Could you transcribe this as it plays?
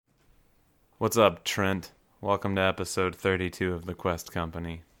What's up, Trent? Welcome to episode 32 of The Quest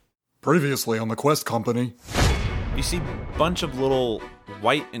Company. Previously on The Quest Company. You see a bunch of little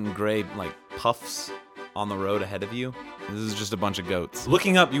white and gray, puffs on the road ahead of you. This is just a bunch of goats.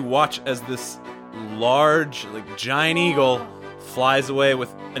 Looking up, you watch as this large, giant eagle flies away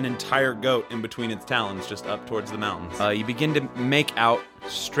with an entire goat in between its talons just up towards the mountains. You begin to make out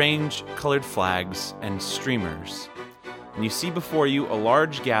strange colored flags and streamers. And you see before you a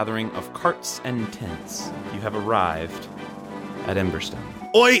large gathering of carts and tents. You have arrived at Emberstone.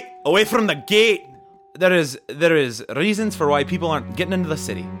 Oi! Away from the gate! There is reasons for why people aren't getting into the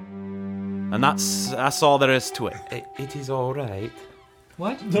city. And that's all there is to it. It is all right.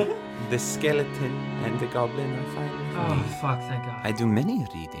 What? The skeleton and the goblin are fine. Oh, fuck, thank God. I do many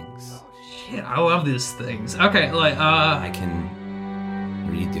readings. Oh, shit, I love these things. Okay, I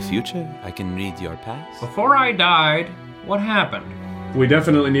can read the future. I can read your past. Before I died, what happened? We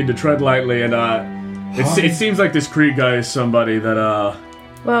definitely need to tread lightly, and it seems like this Krieg guy is somebody that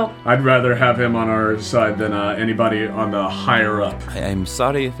well, I'd rather have him on our side than anybody on the higher up. I'm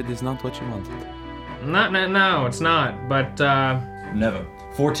sorry if it is not what you wanted. No, it's not. But Never.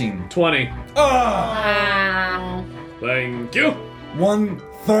 14. 20. wow. Thank you.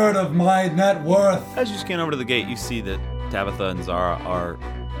 1/3 of my net worth. As you scan over to the gate, you see that Tabitha and Zara are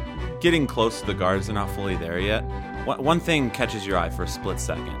getting close to the guards. They're not fully there yet. One thing catches your eye for a split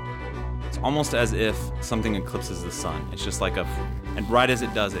second. It's almost as if something eclipses the sun. It's just like and right as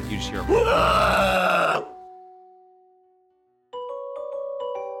it does it, you just hear and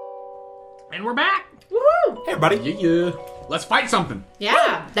we're back. Woohoo! Hey, everybody. Yeah. Let's fight something.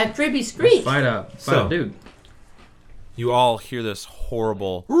 Yeah, that creepy screech. Fight up, dude. You all hear this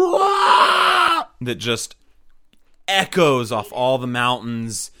horrible that just echoes off all the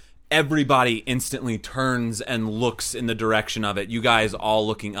mountains. Everybody instantly turns and looks in the direction of it. You guys all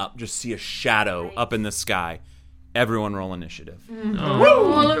looking up, just see a shadow up in the sky. Everyone roll initiative.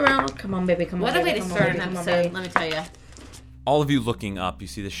 All around. Come on, baby. Come on. What a way to come on, start baby, an come on, episode, baby. let me tell you. All of you looking up, you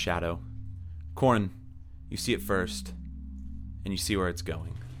see the shadow. Corin, you see it first, and you see where it's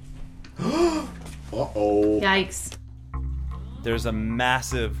going. Uh-oh. Yikes. There's a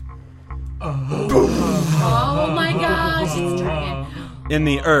massive Oh my gosh, it's turning. in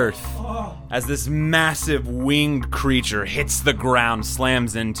the earth as this massive winged creature hits the ground,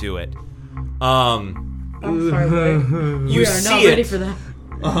 slams into it. I'm sorry, boy. You We are see not it. ready for that.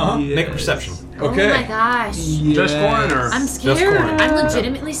 Make a perception. Okay. Oh my gosh. Just Corin, or? I'm scared. Corin. I'm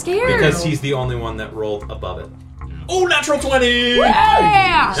legitimately scared. Because he's the only one that rolled above it. Oh, natural 20!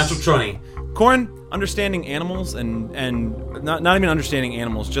 Yeah! Natural 20. Corin, understanding animals and not even understanding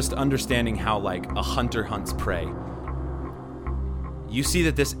animals, just understanding how a hunter hunts prey. You see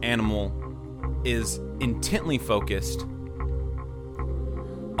that this animal is intently focused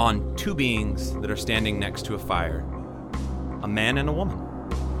on two beings that are standing next to a fire. A man and a woman.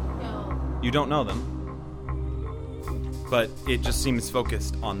 You don't know them, but it just seems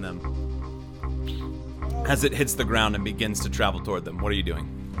focused on them. As it hits the ground and begins to travel toward them, what are you doing?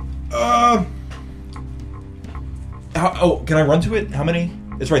 Can I run to it? How many?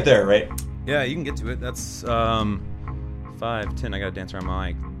 It's right there, right? Yeah, you can get to it. That's 5, 10. I gotta dance around my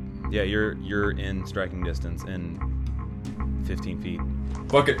mic. Yeah, you're in striking distance in 15 feet.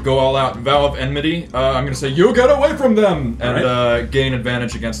 Fuck it, go all out. Vow of enmity. I'm gonna say, you get away from them! And Alright. Gain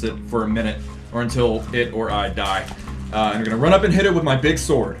advantage against it for a minute, or until it or I die. And I'm gonna run up and hit it with my big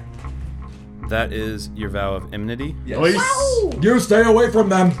sword. That is your vow of enmity. Yes. Nice. You stay away from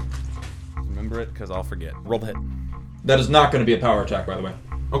them! Remember it, because I'll forget. Roll the hit. That is not gonna be a power attack, by the way.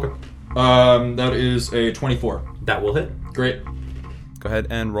 Okay. That is a 24. That will hit. Great. Go ahead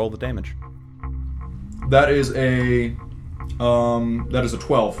and roll the damage. That is a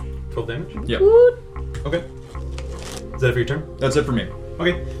 12. 12 damage? Yep. Okay. Is that it for your turn? That's it for me.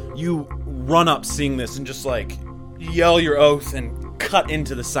 Okay. You run up seeing this and just yell your oath and cut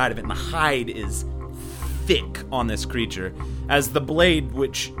into the side of it, and the hide is thick on this creature as the blade,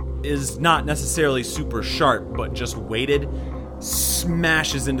 which is not necessarily super sharp but just weighted,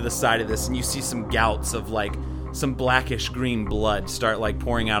 smashes into the side of this, and you see some gouts of some blackish green blood start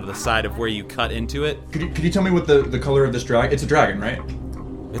pouring out of the side of where you cut into it. Could you tell me what the color of this dragon? It's a dragon, right?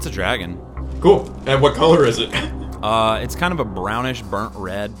 It's a dragon. Cool. And what color is it? It's kind of a brownish burnt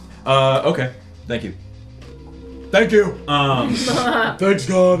red. Okay. Thank you. Thank you. Thanks,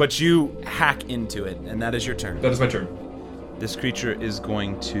 God. But you hack into it, and that is your turn. That is my turn. This creature is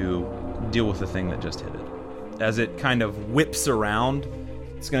going to deal with the thing that just hit it. As it kind of whips around,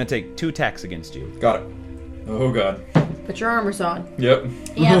 it's going to take 2 attacks against you. Got it. Oh, God. Put your armor's on. Yep.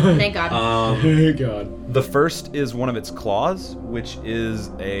 Yeah, thank God. Oh God. The first is one of its claws, which is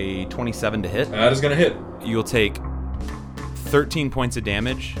a 27 to hit. That is gonna hit. You'll take 13 points of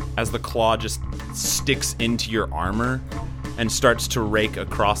damage as the claw just sticks into your armor and starts to rake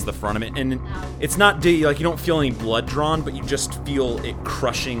across the front of it. And it's not like you don't feel any blood drawn, but you just feel it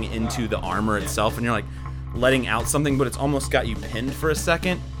crushing into the armor itself, and you're like letting out something, but it's almost got you pinned for a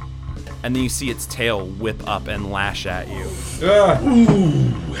second. And then you see its tail whip up and lash at you.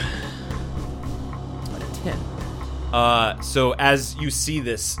 Ooh. 10. So as you see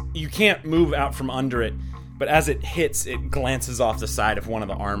this, you can't move out from under it, but as it hits, it glances off the side of one of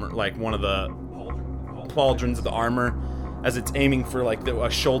the armor, like one of the pauldrons of the armor, as it's aiming for like a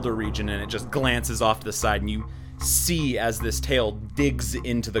shoulder region, and it just glances off to the side, and you see as this tail digs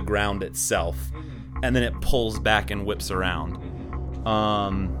into the ground itself, and then it pulls back and whips around.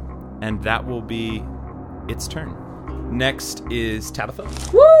 And that will be its turn. Next is Tabitha.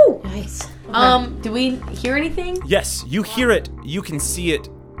 Woo! Nice. Do we hear anything? Yes, you hear it. You can see it.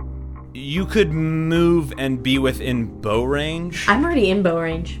 You could move and be within bow range. I'm already in bow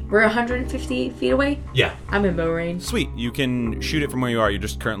range. We're 150 feet away? Yeah. I'm in bow range. Sweet. You can shoot it from where you are. You're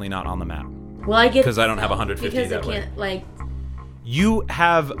just currently not on the map. Will I get... Because I don't have 150 because that I way. can't, like... You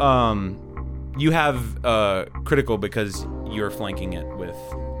have critical because you're flanking it with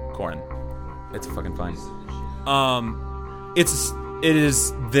Corin. It's fucking fine. It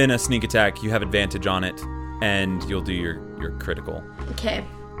is then a sneak attack. You have advantage on it, and you'll do your critical. Okay.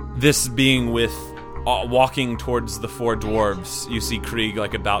 This being with walking towards the four dwarves, you see Krieg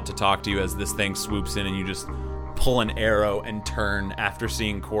like about to talk to you as this thing swoops in, and you just pull an arrow and turn after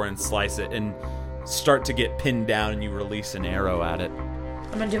seeing Corin slice it and start to get pinned down, and you release an arrow at it.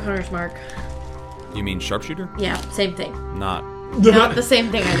 I'm gonna do Hunter's Mark. You mean sharpshooter? Yeah, same thing. Not Not the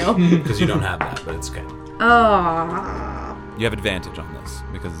same thing, I know. because you don't have that, but it's okay. Oh. You have advantage on this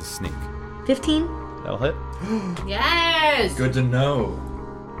because it's sneak. 15? That'll hit. Yes. Good to know.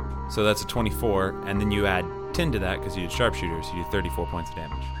 So that's a 24, and then you add 10 to that because you did sharpshooter, so you do 34 points of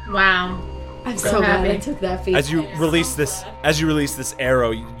damage. Wow. I'm so glad I took that feat. As you release this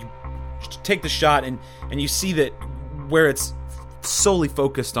arrow, you take the shot, and you see that where it's solely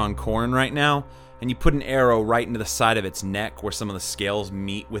focused on Corin right now, and you put an arrow right into the side of its neck where some of the scales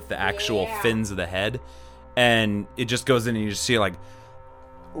meet with the actual fins of the head, and it just goes in, and you just see it like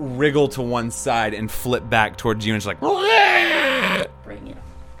wriggle to one side and flip back towards you, and it's like Bring it.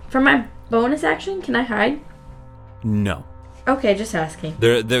 For my bonus action, can I hide? no. Okay, just asking.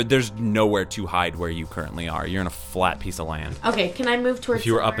 There's nowhere to hide where you currently are. You're in a flat piece of land. Okay, can I move towards If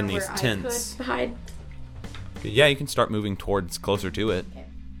you were up in somewhere these where tents. I could hide? Yeah, you can start moving towards closer to it.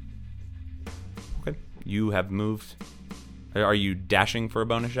 Okay. You have moved. Are you dashing for a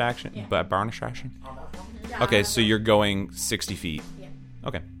bonus action? Yeah. Bonus action? Okay, so you're going 60 feet. Yeah.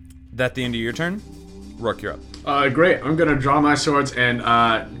 Okay. That the end of your turn? Roarke, you're up. Great. I'm gonna draw my swords, and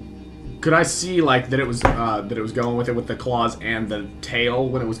could I see like that it was going with it with the claws and the tail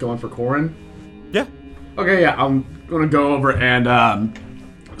when it was going for Corin? Yeah. Okay, yeah. I'm gonna go over and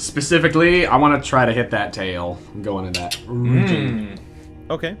specifically, I want to try to hit that tail. I'm going in that region.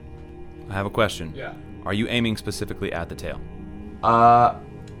 Okay. I have a question. Yeah. Are you aiming specifically at the tail?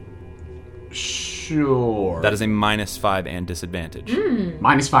 Sure. That is a -5 and disadvantage.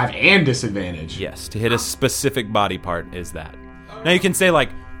 -5 and disadvantage. Yes, to hit a specific body part is that. Now you can say like,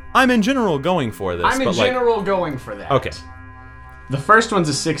 I'm in general going for this, I'm in but like, general going for that. okay, The first one's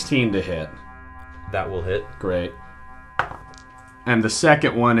a 16 to hit. that will hit. Great. And the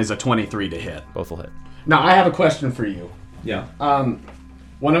second one is a 23 to hit. Both will hit. Now, I have a question for you. Yeah.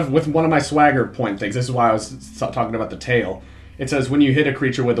 With one of my swagger point things, this is why I was talking about the tail. It says when you hit a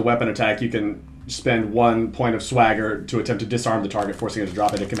creature with a weapon attack, you can spend 1 point of swagger to attempt to disarm the target, forcing it to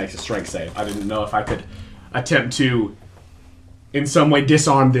drop it. It can make a strength save. I didn't know if I could attempt to, in some way,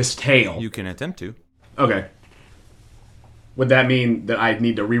 disarm this tail. You can attempt to. Okay. Would that mean that I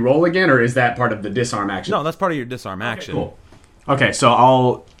need to re-roll again, or is that part of the disarm action? No, that's part of your disarm action. Cool. Okay,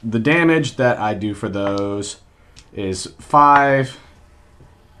 so the damage that I do for those is 5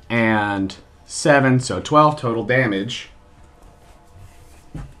 and 7, so 12 total damage.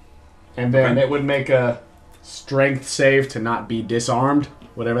 And then it would make a strength save to not be disarmed,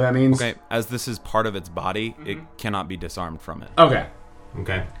 whatever that means. Okay, as this is part of its body, it cannot be disarmed from it. Okay,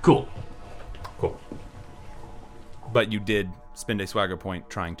 Okay. cool. Cool. But you did spend a swagger point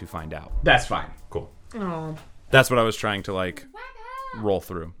trying to find out. That's fine. Cool. Oh. That's what I was trying to like roll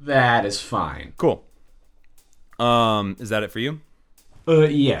through. That is fine. Cool. Is that it for you?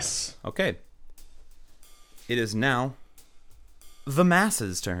 Yes. Okay. It is now the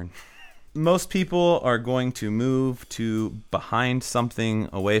masses' turn. most people are going to move to behind something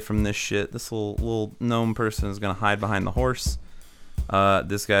away from this shit. This little gnome person is going to hide behind the horse.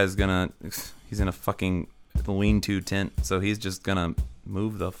 This guy's he's in a fucking lean-to tent, so he's just going to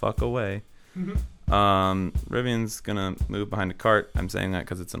move the fuck away. Rivian's going to move behind a cart. I'm saying that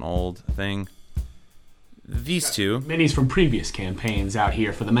because it's an old thing. These two Minis from previous campaigns out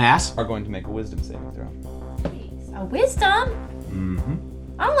here for the mass. are going to make a wisdom saving throw. A wisdom? Mm-hmm.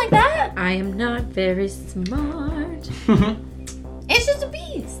 I don't like that. I am not very smart. It's just a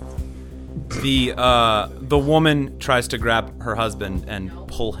beast. The woman tries to grab her husband and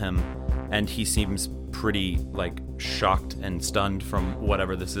pull him, and he seems pretty shocked and stunned from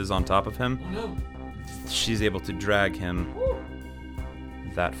whatever this is on top of him. Oh, no. She's able to drag him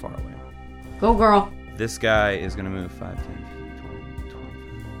that far away. Go, girl. This guy is going to move 5, 10, 15, 20,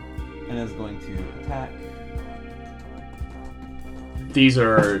 25, and is going to attack. These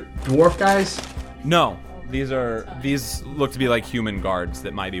are dwarf guys? No, these look to be like human guards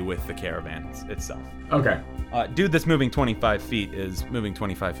that might be with the caravans itself. Okay. Dude that's moving 25 feet is moving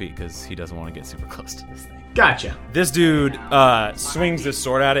 25 feet because he doesn't want to get super close to this thing. Gotcha. This dude swings his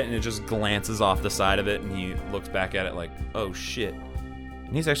sword at it, and it just glances off the side of it, and he looks back at it like, oh shit.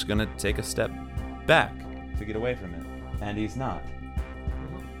 And he's actually going to take a step back to get away from it. And he's not.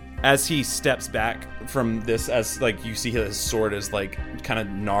 As he steps back from this, as you see his sword is kind of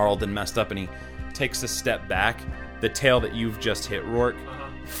gnarled and messed up, and he takes a step back, the tail that you've just hit, Roarke,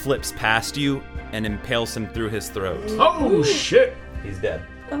 flips past you and impales him through his throat. Oh, shit. He's dead.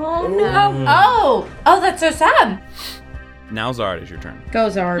 Oh, no. Oh, that's so sad. Now, Zara, it is your turn. Go,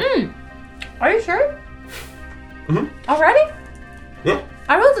 Zard. Are you sure? Mhm. Already? Yeah.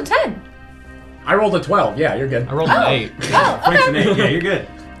 I rolled a 10. I rolled a 12. Yeah, you're good. I rolled an 8. Oh, Frank's an okay. 8. Yeah, you're good.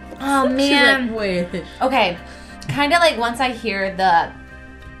 Oh, man. She's like, wait. Okay, kind of once I hear the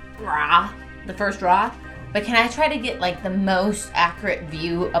first raw, but can I try to get the most accurate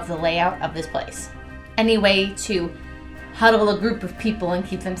view of the layout of this place? Any way to huddle a group of people and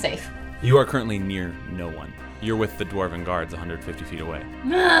keep them safe? You are currently near no one. You're with the dwarven guards 150 feet away.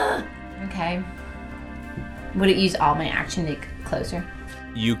 Okay. Would it use all my action to get closer?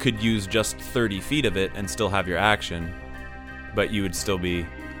 You could use just 30 feet of it and still have your action, but you would still be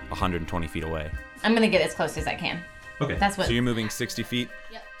 120 feet away. I'm gonna get as close as I can. Okay. That's what. So you're moving 60 feet?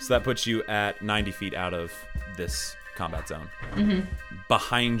 Yep. So that puts you at 90 feet out of this combat zone. Mm-hmm.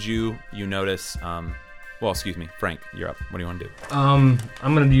 Behind you, you notice, excuse me, Frank, you're up. What do you want to do? I'm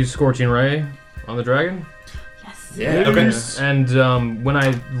gonna use Scorching Ray on the dragon. Yes. Yeah. Okay. And when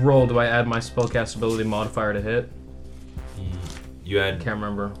I roll, do I add my spellcast ability modifier to hit? You add... Can't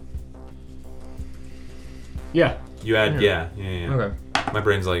remember. Yeah. You add... Yeah. Okay. My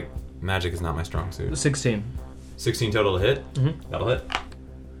brain's like, magic is not my strong suit. 16. 16 total to hit? Mm-hmm. That'll hit.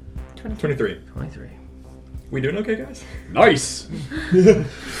 23. 23. We doing okay, guys? Nice.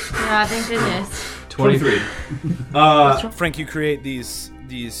 Yeah, thank goodness. 23. Frank, you create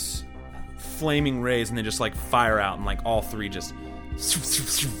these flaming rays, and they just fire out, and all three just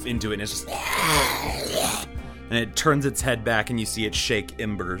into it, and it's just... And it turns its head back, and you see it shake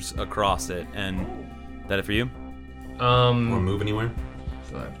embers across it. And that it for you? Or move anywhere?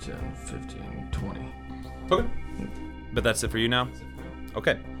 5, 10, 15, 20. Okay. But that's it for you now?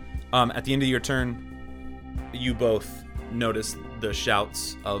 Okay. At the end of your turn, you both notice the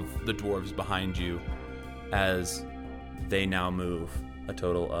shouts of the dwarves behind you as they now move a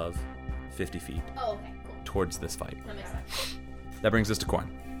total of 50 feet Oh, okay, cool. towards this fight. That makes sense. That brings us to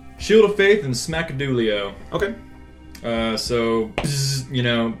Corin. Shield of Faith and Smackadulio. Okay. So,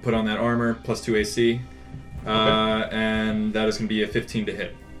 put on that armor, plus 2 AC. And that is going to be a 15 to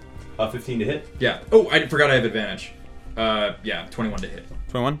hit. 15 to hit? Yeah. Oh, I forgot I have advantage. 21 to hit.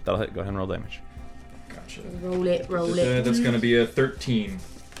 21? That'll hit. Go ahead and roll damage. Gotcha. Roll it. That's going to be a 13.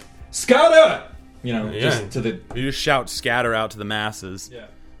 Scatter! Just to the... You just shout scatter out to the masses. Yeah.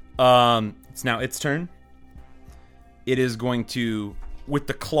 It's now its turn. It is going to, with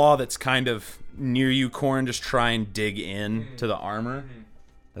the claw that's kind of near you, Corin, just try and dig in to the armor.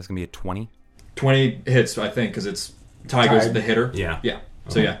 That's going to be a 20. 20 hits, I think, because it's tie goes with the hitter. Yeah. Yeah.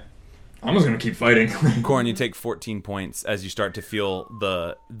 So, yeah. I'm just going to keep fighting. Corin, you take 14 points as you start to feel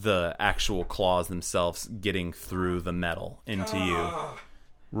the actual claws themselves getting through the metal into you.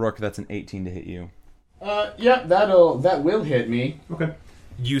 Roarke, that's an 18 to hit you. Yeah, that will hit me. Okay.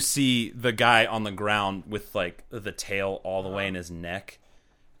 You see the guy on the ground with the tail all the way in his neck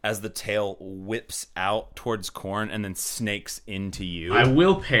as the tail whips out towards Corin and then snakes into you. I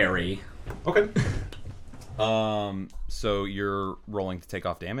will parry. Okay. So you're rolling to take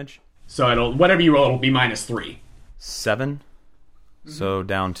off damage? So whatever you roll, it'll be -3. 7. So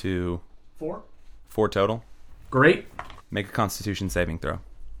down to 4. 4 total. Great. Make a Constitution saving throw.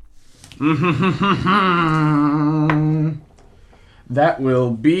 That will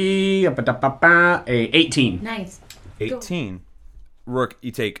be a 18. Nice. 18. Roarke,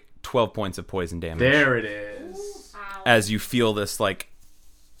 you take 12 points of poison damage. There it is. As you feel this, like,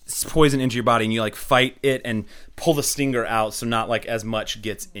 poison into your body, and you, like, fight it and pull the stinger out so not, like, as much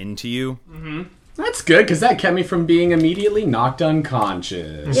gets into you. Mm-hmm. That's good, because that kept me from being immediately knocked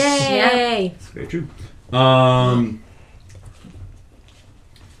unconscious. Yay! That's very true.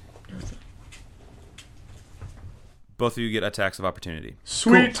 Both of you get attacks of opportunity.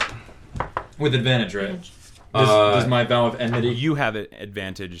 Sweet. Cool. With advantage, right? Does my vow of enmity? You have an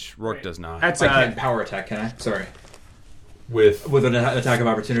advantage. Roarke does not. That's I can't power attack, can I? Sorry. With an attack of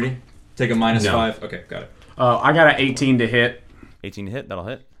opportunity? Take a -5? Okay, got it. I got an 18 to hit. 18 to hit, that'll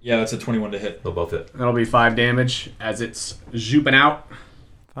hit. Yeah, that's a 21 to hit. They'll both hit. That'll be 5 damage as it's zooping out.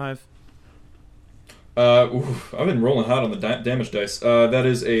 5. I've been rolling hot on the damage dice. That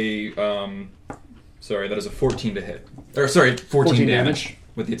is a that is a 14 to hit. Or sorry, 14 damage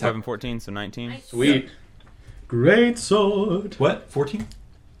with the attack. 5 and 14, so 19. Sweet. Yeah. Great sword. What? 14?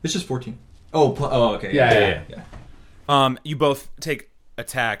 It's just 14. Oh, okay. Yeah. You both take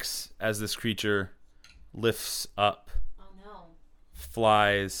attacks as this creature lifts up, Oh no.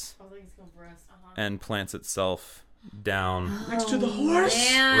 flies, I think it's going for us. and plants itself down Next to the horse.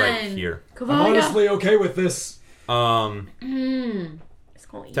 right here. I'm Honestly, okay with this. It's going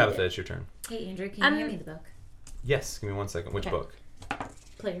to eat Tabitha, it. it's your turn. Hey Andrew, can you hand me the book? Yes, give me 1 second. Which Okay. book?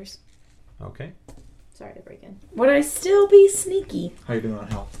 Players. Okay. Sorry to break in. Would I still be sneaky? How you doing on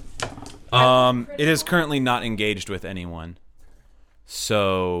health? It is currently not engaged with anyone.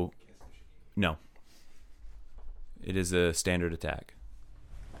 So, no. It is a standard attack.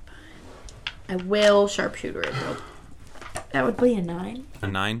 I will sharpshooter it though. That would be a 9. A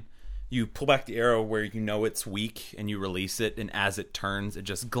 9. You pull back the arrow where you know it's weak, and you release it, and as it turns, it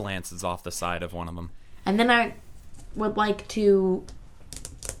just glances off the side of one of them. And then I would like to...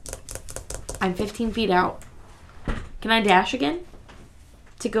 I'm 15 feet out. Can I dash again?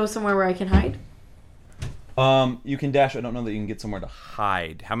 To go somewhere where I can hide? You can dash. I don't know that you can get somewhere to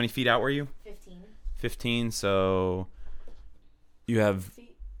hide. How many feet out were you? 15. 15, so you have...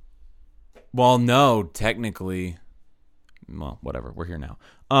 Well, no, technically... Well, whatever. We're here now.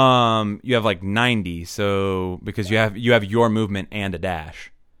 You have like 90, so... Because you have your movement and a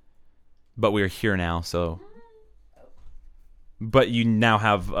dash. But we're here now, so... But you now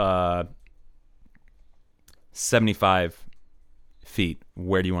have 75 feet.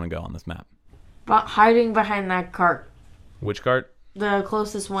 Where do you want to go on this map? But hiding behind that cart. Which cart? The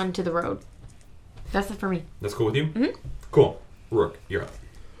closest one to the road. That's it for me. That's cool with you? Mm-hmm. Cool. Roarke, you're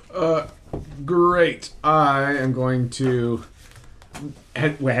up. Great. I am going to...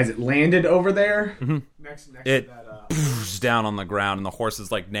 Has it landed over there? Mm-hmm. Next It to that... pooves down on the ground, and the horse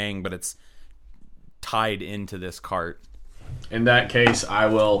is like neighing, but it's tied into this cart. In that case, I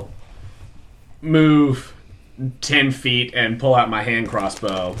will move 10 feet and pull out my hand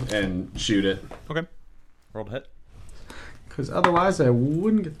crossbow and shoot it. Okay. Roll to hit. Because otherwise I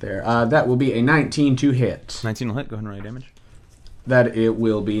wouldn't get there. That will be a 19 to hit. 19 will hit. Go ahead and roll your damage. That it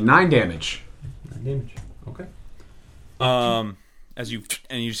will be 9 damage. 9 damage. Okay. As you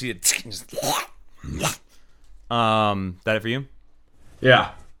see it. That it for you?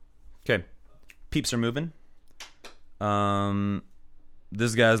 Yeah. Okay. Peeps are moving.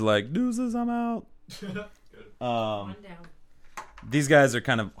 This guy's like, deuces, I'm out. One down. These guys are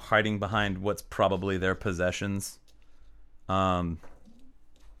kind of hiding behind what's probably their possessions. They're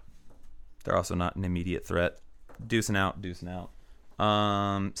also not an immediate threat. Deucing out.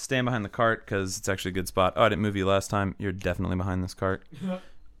 Stand behind the cart because it's actually a good spot. Oh, I didn't move you last time. You're definitely behind this cart.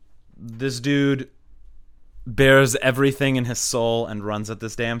 This dude bears everything in his soul and runs at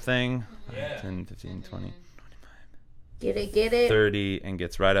this damn thing. Yeah. 10, 15, 20, Get it. 30, and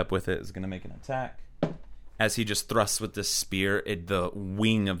gets right up with it. Is going to make an attack. As he just thrusts with this spear, the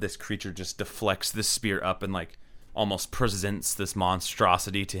wing of this creature just deflects this spear up and like almost presents this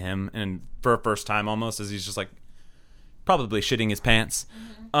monstrosity to him. And for a first time almost, as he's just like probably shitting his pants.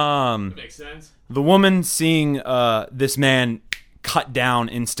 Makes sense. The woman seeing this man cut down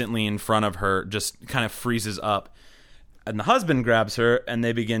instantly in front of her just kind of freezes up. And the husband grabs her and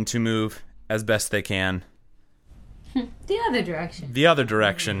they begin to move as best they can. The other direction. The other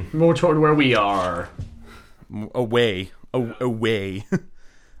direction. More toward where we are. Away.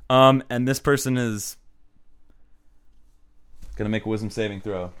 And this person is gonna make a wisdom saving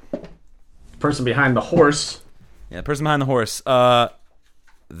throw. Person behind the horse. Yeah, the person behind the horse.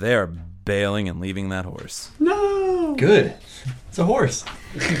 They're bailing and leaving that horse. No. Good. It's a horse.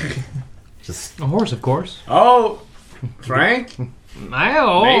 Just A horse, of course. Oh, Frank?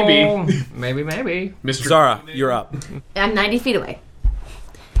 Maybe. Maybe. Mr. Zara, you're up. I'm 90 feet away.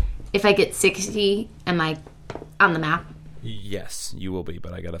 If I get 60, am I on the map? Yes, you will be,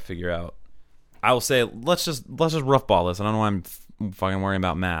 but I gotta figure out. I will say, let's just rough ball this. I don't know why I'm fucking worrying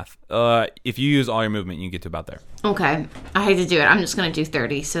about math. If you use all your movement, you can get to about there. Okay. I hate to do it. I'm just going to do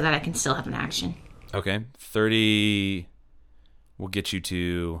 30 so that I can still have an action. Okay, 30 will get you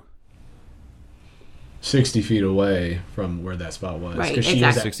to 60 feet away from where that spot was. Right, 'Cause she exactly.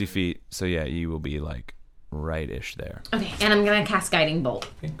 is at- 60 feet. So yeah, you will be like right-ish there. Okay, and I'm going to cast Guiding Bolt.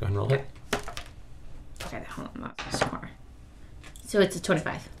 okay, go ahead and roll it. Okay, hold on. That's so far. So it's a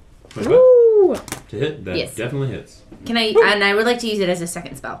 25. Woo! To hit, that Yes. definitely hits. Can I? And I would like to use it as a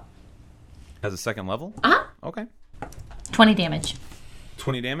second spell. As a second level? Uh-huh. Okay. 20 damage.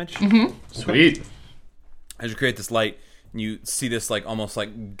 20 damage? Mm-hmm. Sweet. As you create this light, you see this like almost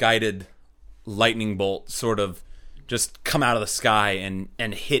like guided lightning bolt sort of just come out of the sky and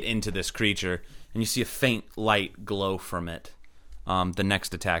hit into this creature, and you see a faint light glow from it. The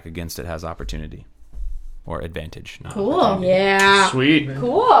next attack against it has opportunity or advantage. Not Cool. Yeah. Sweet.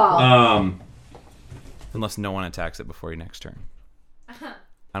 Cool. unless no one attacks it before your next turn.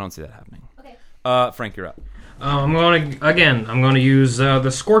 I don't see that happening. Okay. Frank, you're up. I'm going to use the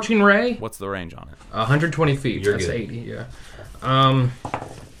Scorching Ray. What's the range on it? 120 feet. You're That's good. 80, yeah.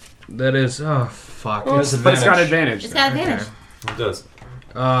 That is, oh, fuck. But it's got advantage. It's got advantage. It does.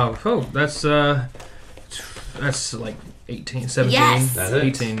 That's like 18, 17. Yes. That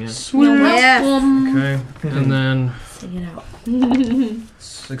hits. 18, yeah. Yeah. Okay, and then Sing it out.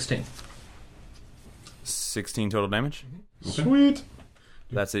 16. 16 total damage. Sweet.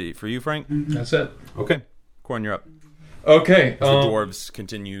 That's it for you, Frank. That's it. Okay. Corin, you're up. Okay. As the dwarves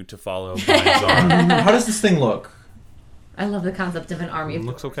continue to follow behind Zara. How does this thing look? I love the concept of an army It of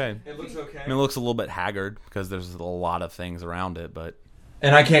looks okay. It looks okay. I mean, it looks a little bit haggard because there's a lot of things around it, but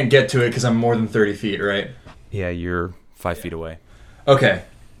And I can't get to it because I'm more than 30 feet, right? yeah, you're 5 feet away. Okay.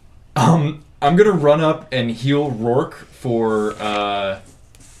 I'm gonna run up and heal Roarke for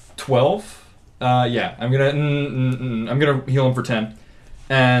 12. Yeah, I'm gonna heal him for 10.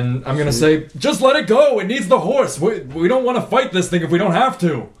 And I'm gonna say, just let it go. It needs the horse. We don't want to fight this thing if we don't have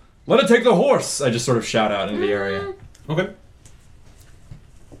to. Let it take the horse. I just sort of shout out into the area. Okay.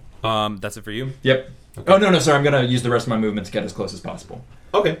 That's it for you. Yep. Okay. Oh no, sorry. I'm gonna use the rest of my movement to get as close as possible.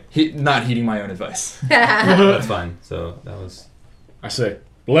 Okay. Not heeding my own advice. That's fine. So that was. I say,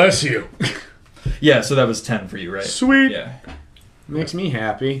 bless you. Yeah. So that was 10 for you, right? Sweet. Yeah. Makes me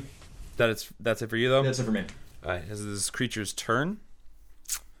happy. That's it for you, though? That's it for me. Alright, this is this creature's turn.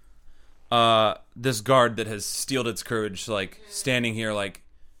 This guard that has steeled its courage, like, standing here, like,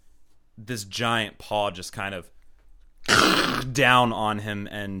 this giant paw just kind of down on him,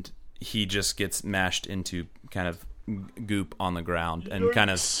 and he just gets mashed into kind of goop on the ground and kind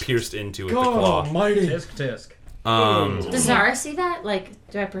of pierced into with the claw. Almighty. Tisk. Does Zara see that? Like,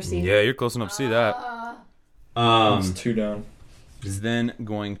 do I perceive? Yeah, you're close enough to see that. It's 2 down. Is then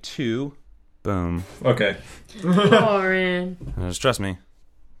going to boom. Okay. Corin. Just trust me.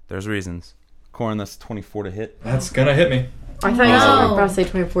 There's reasons. Corin, that's 24 to hit. That's gonna hit me. I thought you were about to say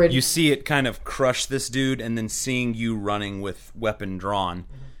 24. You see it kind of crush this dude, and then seeing you running with weapon drawn,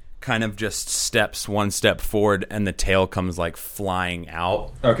 kind of just steps one step forward, and the tail comes like flying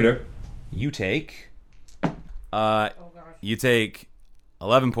out. Okay. You take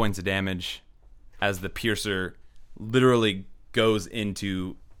 11 points of damage as the piercer literally goes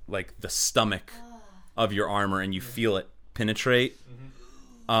into like the stomach of your armor, and you feel it penetrate.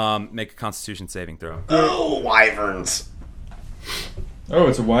 Make a Constitution saving throw. Oh, wyverns. Oh,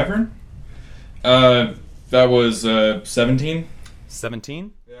 it's a wyvern? That was 17.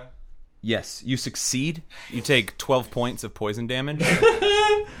 17? Yeah. Yes, you succeed. You take 12 points of poison damage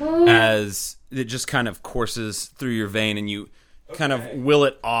as it just kind of courses through your vein, and you kind of will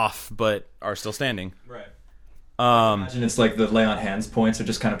it off, but are still standing. Right. Um, Imagine it's like the lay on hands points are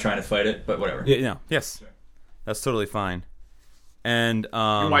just kind of trying to fight it, but whatever. yeah, no, yes, that's totally fine. And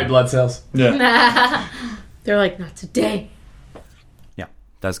White blood cells. Yeah. They're like, not today. yeah,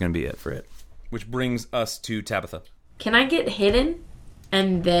 that's gonna be it for it. Which brings us to Tabitha. Can I get hidden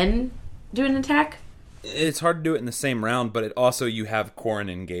and then do an attack? It's hard to do it in the same round, but it also you have Corin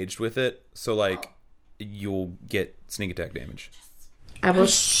engaged with it, so like you'll get sneak attack damage. I will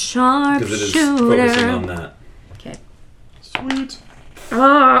sharpshooter. Because it is focusing on that. Okay. Sweet. Do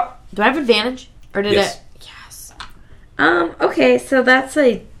I have advantage? Or did Yes. it? Yes. Okay, so that's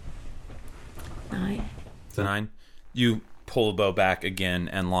a 9. It's a 9. You pull the bow back again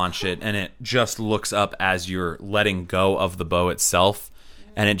and launch it, and it just looks up as you're letting go of the bow itself,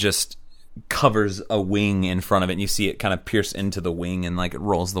 and it just covers a wing in front of it, and you see it kind of pierce into the wing, and like it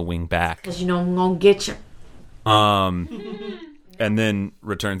rolls the wing back. Because you know I'm gonna get you. And then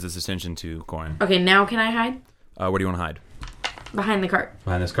returns its attention to Corin. Okay, now can I hide? Where do you want to hide? Behind the cart.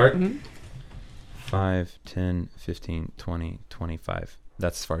 Behind this cart? 5, 10, 15, 20, 25.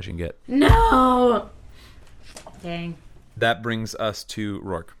 That's as far as you can get. No! Dang. That brings us to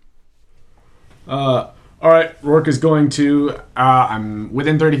Roarke. All right, Roarke is going to. I'm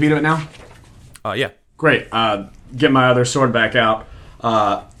within 30 feet of it now. Yeah. Great. Get my other sword back out,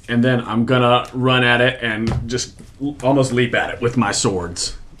 and then I'm gonna run at it and just almost leap at it with my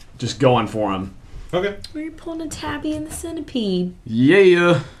swords, just going for him. Okay. Where you pulling a Tabby and the centipede?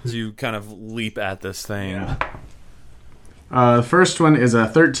 Yeah. As you kind of leap at this thing. The first one is a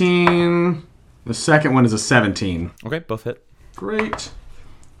 13. The second one is a 17. Okay, both hit. Great.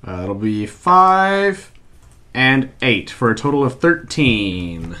 That'll be 5 and 8 for a total of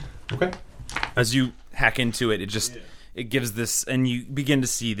 13. Okay. As you hack into it, it gives this, and you begin to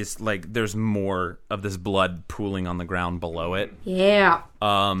see this, like, there's more of this blood pooling on the ground below it. Yeah.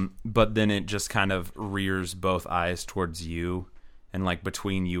 But then it just kind of rears both eyes towards you, and like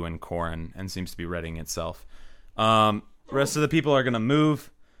between you and Corin, and seems to be readying itself. Rest of the people are going to move.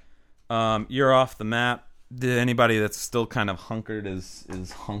 You're off the map. Anybody that's still kind of hunkered is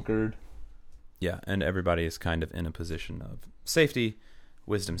hunkered. Yeah, and everybody is kind of in a position of safety.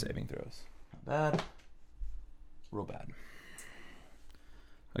 Wisdom saving throws. Not bad. Real bad.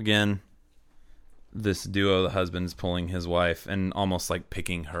 Again, this duo, the husband's pulling his wife and almost like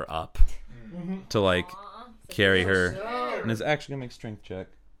picking her up to like carry her. And is actually going to make a strength check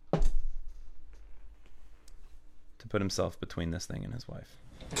to put himself between this thing and his wife.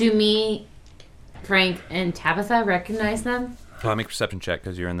 Do me, Frank, and Tabitha recognize them? I'll make a perception check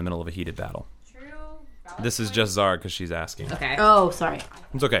because you're in the middle of a heated battle. This is just Zara because she's asking. Okay. Oh, sorry.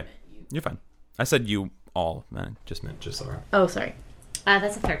 It's okay. You're fine. I said you all, man. Just meant Just Zara. Oh, sorry.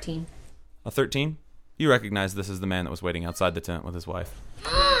 That's a 13. a 13. You recognize this is the man that was waiting outside the tent with his wife.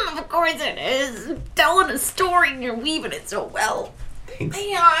 Of course it is. Telling a story and you're weaving it so well. Thanks.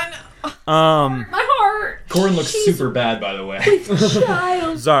 Man. Um, My heart. Corin looks super bad, by the way.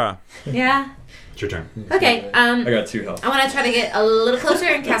 Child. Zara. Yeah. It's your turn. Okay. I got 2 health. I want to try to get a little closer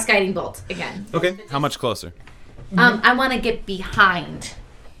and cast Guiding Bolt again. Okay. How much closer? I want to get behind.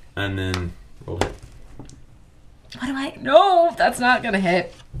 And then roll it. What do I? No, that's not gonna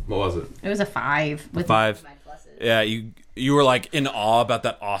hit. What was it? It was a 5 with 5. my pluses. Yeah, you were like in awe about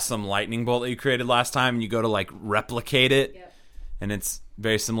that awesome lightning bolt that you created last time, and you go to like replicate it, and it's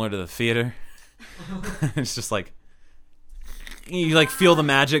very similar to the theater. It's just like you like feel the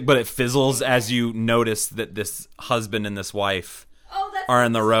magic, but it fizzles as you notice that this husband and this wife are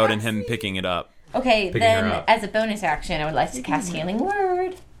in the road and him picking it up. Okay, Picking then her up. as a bonus action, I would like to cast Healing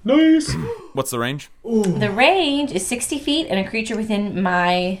Word. Nice. What's the range? The range is 60 feet and a creature within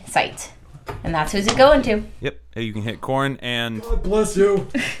my sight. And that's who's it going to. Yep, you can hit Corin and God bless you.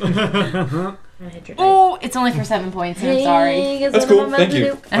 Oh, it's only for 7 points, and I'm sorry. That's cool. Thank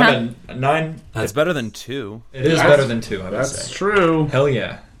you. Uh-huh. I'm at 9. that's better than 2. It is better than 2, I would That's say. true. Hell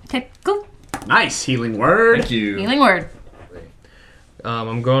yeah. Okay, cool. Nice healing word. Thank you. Healing Word.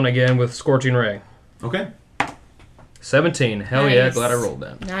 I'm going again with Scorching Ray. Okay. 17. Hell yeah, Nice. glad I rolled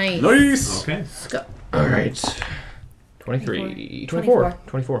that. Nice. Nice. Okay. All right. 23.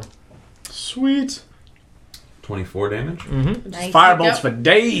 24. Sweet. 24 damage. Nice. Firebolts for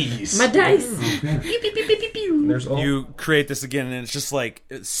days. My dice. There's all. You create this again, and it's just like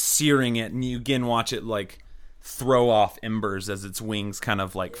searing it, and you again watch it like throw off embers as its wings kind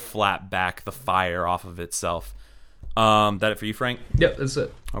of like flap back the fire off of itself. That it for you, Frank? Yep, that's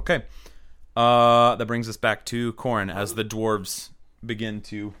it. Okay. That brings us back to Corin as the dwarves begin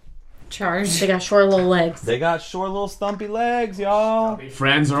to. Charge. They got short little legs. They got short little stumpy legs, y'all.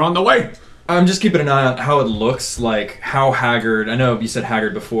 Friends are on the way. I'm just keeping an eye on how it looks, like how haggard. I know you said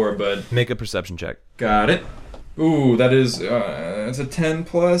haggard before, but Make a perception check. got it. Ooh, that is it's a 10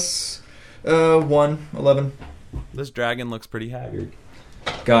 plus 1, 11. This dragon looks pretty haggard.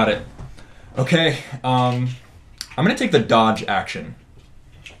 Got it. Okay, I'm gonna take the dodge action.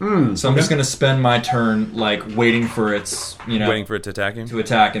 So I'm just gonna spend my turn like waiting for its, Waiting for it to attack you. to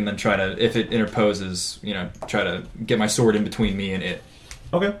attack, and then try to, if it interposes, try to get my sword in between me and it,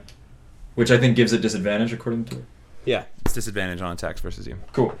 Okay. which I think gives it disadvantage according to it. Yeah, it's disadvantage on attacks versus you.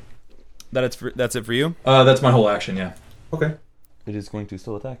 Cool. That's it for you. That's my whole action. Yeah, Okay. It is going to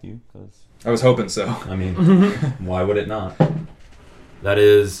still attack you because I was hoping so. I mean, why would it not? That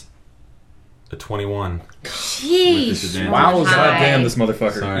is a 21. With Jeez. disadvantage. Wow. God damn this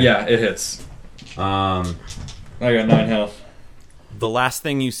motherfucker. Sorry. Yeah, it hits. I got 9 health. The last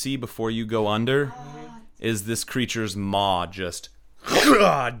thing you see before you go under is this creature's maw just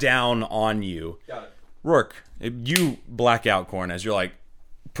down on you. Got it. Roarke, you black out, Corin, as you're like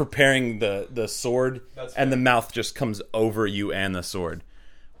preparing the sword, and the mouth just comes over you and the sword.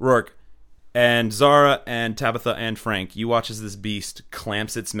 Roarke and Zara and Tabitha and Frank, you watch as this beast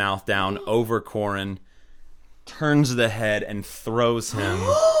clamps its mouth down over Corin, turns the head, and throws him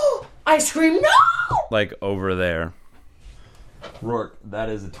I scream, no! like over there. Roarke, that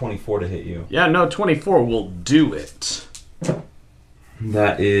is a 24 to hit you. Yeah, no, 24 will do it.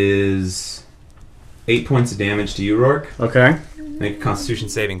 That is 8 points of damage to you, Roarke. Okay. Make a Constitution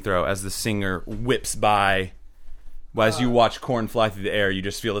saving throw as the singer whips by. As you watch Corin fly through the air, you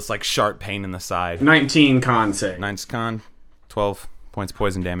just feel this like sharp pain in the side. 19 con save. 9 con, 12 points of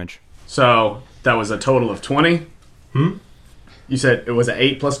poison damage. So that was a total of 20. You said it was an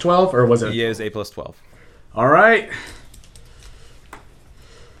 8 plus 12, or was it? Yeah, it was 8 plus 12. All right.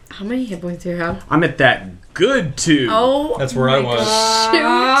 How many hit points do you have? I'm at that good 2. Oh, That's where I was.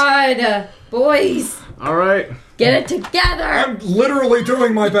 God. Boys, All right. get it together. I'm literally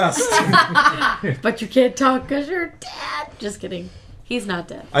doing my best. But you can't talk because you're dead. Just kidding. He's not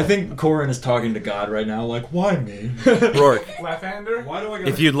dead. I think Corin is talking to God right now, like, why me? Roarke, Left-hander. Why do I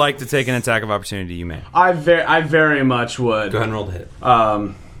if you'd like to take an attack of opportunity, you may. I very much would. Go ahead and roll the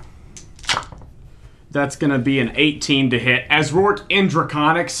hit. That's gonna be an 18 to hit. As Roarke in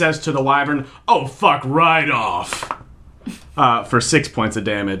Draconic says to the wyvern, "Oh fuck, right off," for 6 points of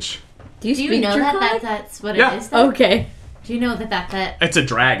damage. Do you Do you speak know Draconic? that's what Yeah. it is? Though? Okay. Do you know that? It's a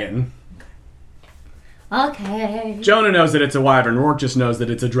dragon. Okay. Jonah knows that it's a wyvern. Roarke just knows that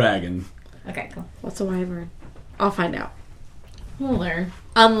it's a dragon. Okay, cool. What's a wyvern? I'll find out. We'll learn.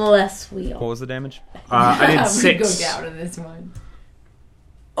 Unless we What was the damage? I did We 6. go down to this one.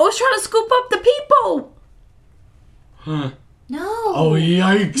 I was trying to scoop up the people. No. Oh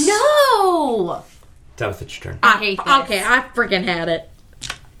yikes! No. Tabitha, it's your turn. I hate this. Okay, I freaking had it.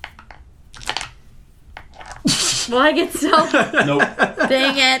 Will I get so? Nope.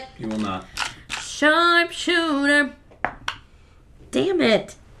 Dang it. You will not. Sharpshooter. Damn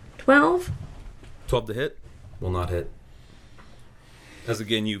it. 12? 12 to hit. Will not hit. As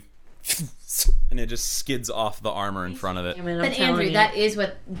again, you... and it just skids off the armor in front of it. Damn it, I'm But telling Andrew, you. that is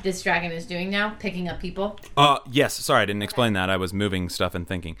what this dragon is doing now, picking up people. Yes, sorry, I didn't explain that. I was moving stuff and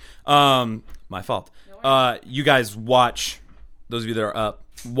thinking. My fault. You guys watch, those of you that are up,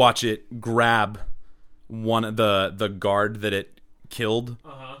 watch it grab one of the guard that it killed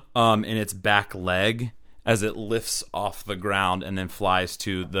in its back leg as it lifts off the ground and then flies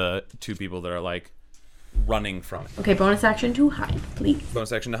to the 2 people that are like running from it. Okay, bonus action to hide, please.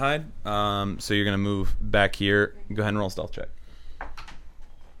 Bonus action to hide. So you're gonna move back here. Go ahead and roll a stealth check.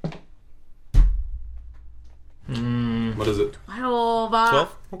 What is it? 12.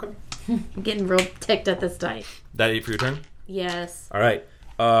 12. Okay. I'm getting real ticked at this dice. That 8 for your turn. Yes. All right.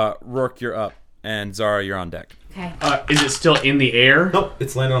 Roarke, you're up, and Zara, you're on deck. Okay. Is it still in the air? Nope,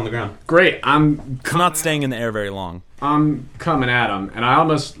 it's landed on the ground. Great. I'm It's not staying in the air very long. coming at him, and I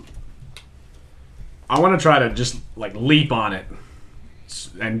want to try to just like leap on it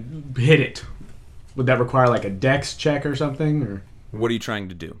and hit it. Would that require like a dex check or something? Or What are you trying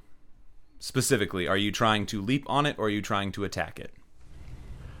to do? Specifically, are you trying to leap on it or are you trying to attack it?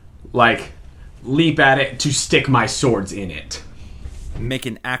 like leap at it to stick my swords in it? Make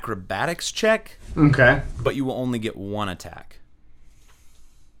an acrobatics check, Okay. but you will only get 1 attack.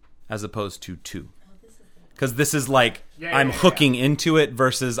 As opposed to 2. Because this is like, I'm hooking into it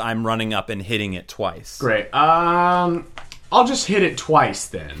versus I'm running up and hitting it twice. Great. I'll just hit it twice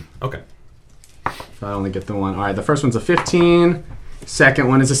then. Okay. If I only get the one. All right, the first one's a 15. Second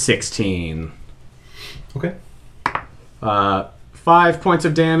one is a 16. Okay. 5 points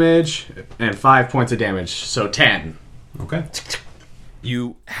of damage and 5 points of damage, so 10. Okay.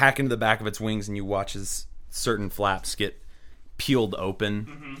 You hack into the back of its wings and you watch as certain flaps get peeled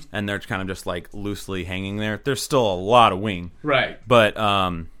open, and they're kind of just like loosely hanging there. There's still a lot of wing, Right. but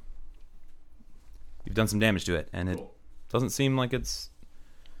you've done some damage to it, and it doesn't seem like it's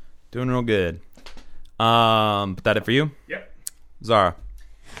doing real good. But that it for you? Yep. Zara.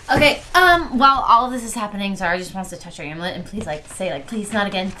 Okay, while all of this is happening, Zara just wants to touch her amulet and please, like, say, like, please not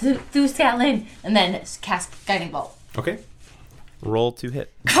again, through Scatlin, and then cast Guiding Bolt. Okay. Roll to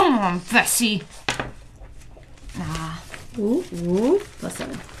hit. Come on, Bessie! Ooh,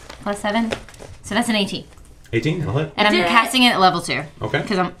 +7. +7. So that's an 18. 18, I'll hit. And I'm casting it at level 2. Okay.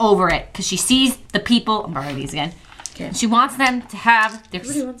 Because I'm over it. Because she sees the people. I'm borrowing these again. Okay. She wants them to have their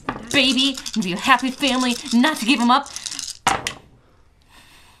Everybody wants my dice. baby and be a happy family, not to give them up.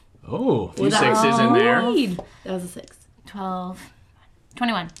 Oh, a few sixes in there. That was a 6. 12,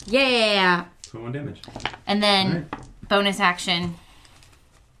 21. Yeah. 21 damage. And then bonus action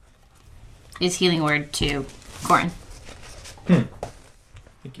is healing word to Corin. Thank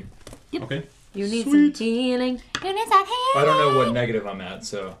you. Okay. You need some healing. Who needs that healing? I don't know what negative I'm at,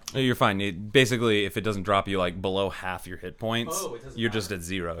 so. You're fine. Basically, if it doesn't drop you like below half your hit points, you're just at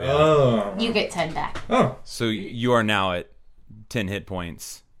 0. Yeah. Oh. You get 10 back. Oh. So you are now at 10 hit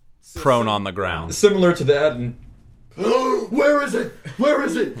points, prone on the ground. Similar to that, and Where is it? Where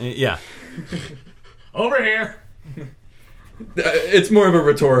is it? Yeah. Over here. it's more of a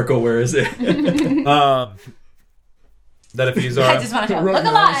rhetorical. Where is it? That if you I Zara. just want to look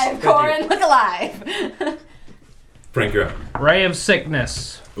alive, Corin. Look alive. Frank, you're up. Ray of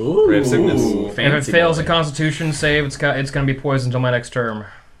Sickness. Ray of Sickness. If it fails a Constitution save, it's going to be poisoned until my next term.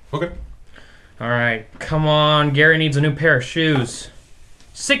 Okay. All right, come on. Gary needs a new pair of shoes.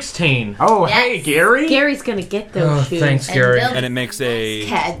 16. Oh, Yes. hey, Gary. Gary's gonna get those shoes. Thanks, And Gary. Bill- And it makes a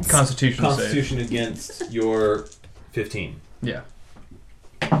Heads. Constitution save. Constitution against your 15. Yeah.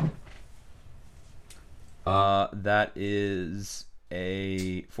 that is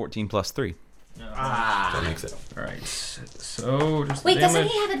a 14 plus 3. That makes it. All right. So just Wait, doesn't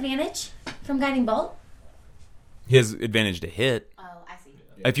damage. he have advantage from Guiding Bolt? He has advantage to hit. Oh, I see.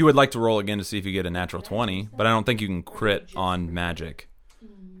 If you would like to roll again to see if you get a natural 20, but I don't think you can crit on magic.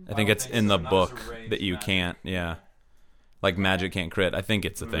 I think it's in the book that you can't. Yeah. Like magic can't crit. I think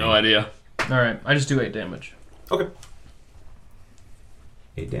it's a thing. No idea. All right, I just do 8 damage. Okay.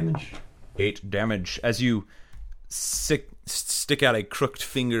 8 damage. 8 damage as you stick out a crooked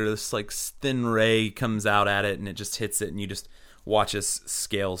finger. This like thin ray comes out at it and it just hits it, and you just watch as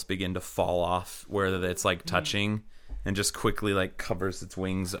scales begin to fall off where it's like touching, and just quickly like covers its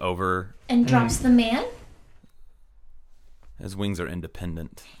wings over. And drops the man? His wings are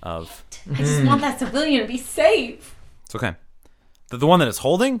independent of. I just want that civilian to be safe. It's okay. The one that it's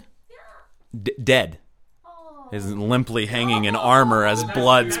holding, dead, is limply hanging in armor as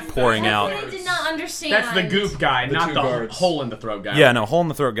blood's pouring out. I did not understand. That's the goop guy, not two the guards. hole in the throat guy. Yeah, no, hole in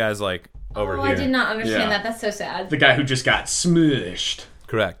the throat guy's like over Oh, here. I did not understand Yeah. that. That's so sad. The guy who just got smushed.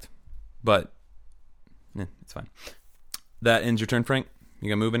 Correct. But it's fine. That ends your turn, Frank. You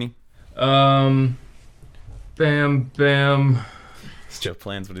gonna move any? Bam, bam. Joe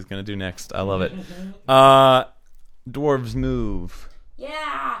plans what he's gonna do next. I love it. Dwarves move.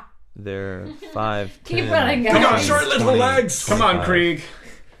 Yeah. They're 5, Keep 10, running, guys. Come on, short little 20, legs. Come on, 25, Krieg.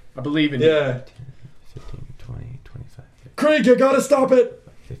 I believe in you. Yeah. 15, 20, 25, Krieg, you gotta stop it.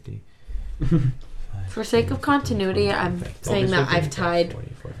 50. For sake of continuity, I'm saying that 50, I've tied 40,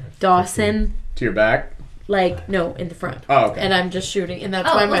 45, Dawson, To your back. like, no, in the front. Oh, okay. And I'm just shooting, and that's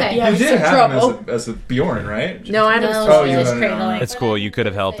Oh, why I might okay. be You having did some have him trouble. as a Bjorn, right? No, I was No, Oh, she's you just had- cradling. It's cool. You could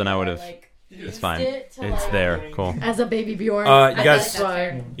have helped, and I would have. It's fine. It's there. Cool. As a baby Bjorn. You I guys,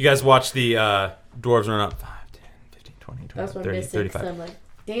 like that. you guys watch the dwarves run up. 5, 10, 15, 20, That's 25, what 30, I'm missing. 35. So I'm like,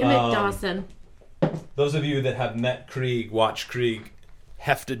 damn it, Dawson. Those of you that have met Krieg, watch Krieg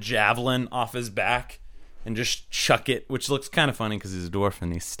heft a javelin off his back and just chuck it, which looks kind of funny because he's a dwarf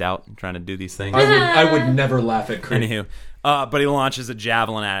and he's stout and trying to do these things. I would never laugh at Krieg. Anywho, but he launches a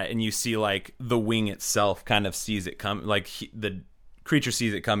javelin at it, and you see like the wing itself kind of sees it come, like the creature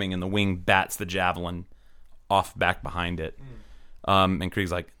sees it coming, and the wing bats the javelin off back behind it. And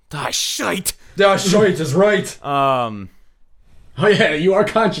Krieg's like, "Ah, shite." Yeah, shite is right. Oh, yeah, you are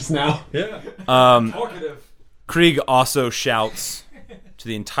conscious now. Yeah. Talkative. Krieg also shouts to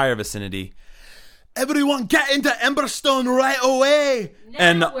the entire vicinity, "Everyone get into Emberstone right away!"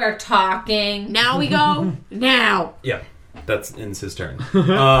 And We're talking. Now we go. Now. Yeah. That ends his turn.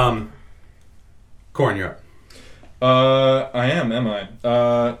 Corin, you're up. I am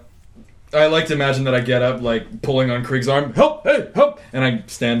I? I like to imagine that I get up, like, pulling on Krieg's arm. Help! Hey, help! And I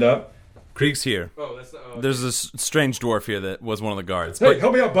stand up. Krieg's here. Oh, that's There's this strange dwarf here that was one of the guards. Hey, But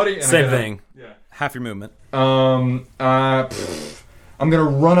help me out, buddy! And I same get up. thing. Yeah. Half your movement. I'm gonna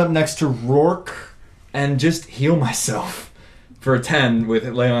run up next to Roarke and just heal myself for a 10 with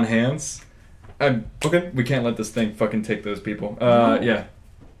Lay on Hands. Okay. We can't let this thing fucking take those people. Yeah.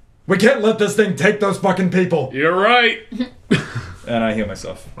 We can't let this thing take those fucking people! You're right. And I heal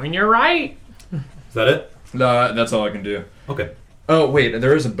myself. When you're right. Is that it? That's all I can do. Okay. Oh, wait,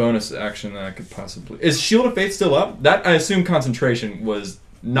 there is a bonus action that I could possibly... Is Shield of Faith still up? That, I assume concentration was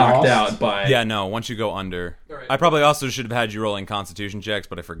knocked Lost? out by... Yeah, no, once you go under. Alright. I probably also should have had you rolling constitution checks,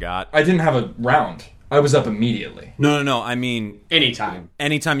 but I forgot. I didn't have a round. I was up immediately. No. I mean, Anytime.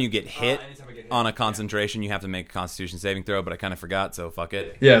 anytime you get hit on a concentration, you have to make a constitution saving throw, but I kind of forgot, so fuck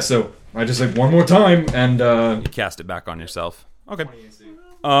it. Yeah, so I just like one more time and You cast it back on yourself. Okay. It's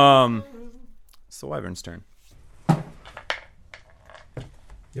the wyvern's turn.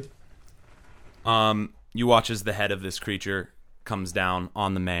 You watch as the head of this creature comes down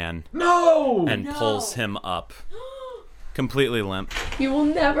on the man. No! And pulls him up. Completely limp. You will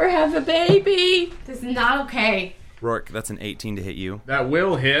never have a baby. This is not okay. Roarke, that's an 18 to hit you. That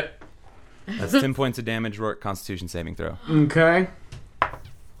will hit. That's 10 points of damage. Roarke, Constitution saving throw. Okay.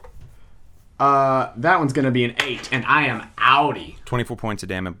 That one's gonna be an 8, and I am outie. 24 points of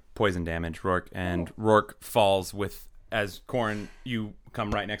damage, poison damage, Roarke. And Roarke falls with, as Corin, you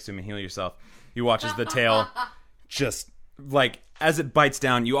come right next to him and heal yourself. You watch as the tail just, like, as it bites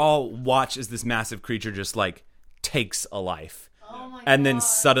down, you all watch as this massive creature just, like, takes a life. Oh my and then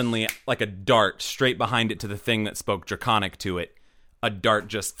suddenly, like a dart, straight behind it to the thing that spoke Draconic to it, a dart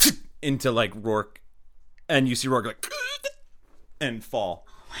just into, like, Roarke. And you see Roarke, like, and fall.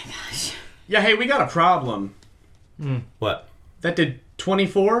 Oh my gosh. Yeah, hey, we got a problem. What? That did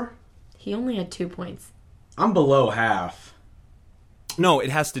 24? He only had 2 points. I'm below half. No, it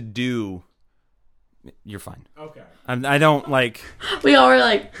has to do... You're fine. Okay. I don't, like... We all were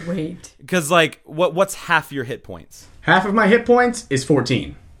like, wait. Because, like, what's half your hit points? Half of my hit points is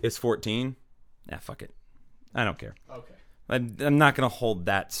 14. It's 14? Yeah, fuck it. I don't care. Okay. I'm not going to hold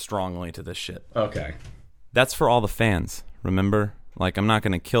that strongly to this shit. Okay. That's for all the fans, remember? Like, I'm not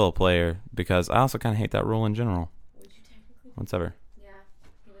going to kill a player because I also kind of hate that rule in general. Whatever. Yeah,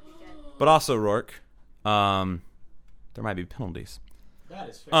 he would be good. But also, Roarke, there might be penalties. That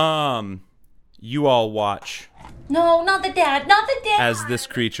is fair. You all watch No, not the dad. Not the dad. as this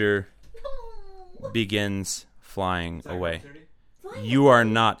creature begins flying away. You are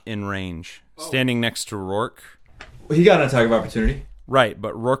not in range. Standing next to Roarke. He got an attack of opportunity. Right,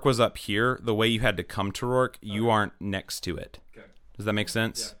 but Roarke was up here. The way you had to come to Roarke, you aren't next to it. Okay. Does that make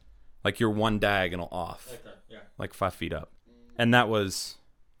sense? Yeah. Like you're one diagonal off. Like that, yeah. Like 5 feet up. And that was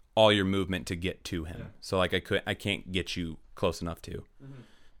all your movement to get to him. Yeah. So like I can't get you close enough to. Mm-hmm.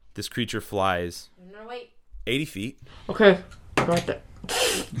 This creature flies 80 feet. Okay. Right there.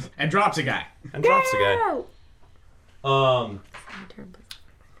 And drops a guy. And drops the guy.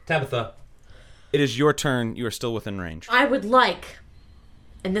 Tabitha. It is your turn. You are still within range. I would like,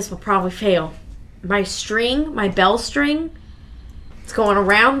 and this will probably fail, my bell string, it's going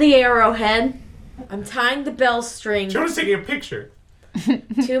around the arrowhead. I'm tying the bell string Jonah's taking a picture.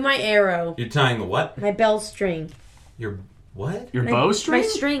 to my arrow. You're tying the what? My bell string. Your what? Your bowstring? My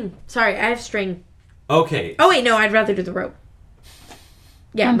string. Sorry, I have string. Okay. Oh wait, no, I'd rather do the rope.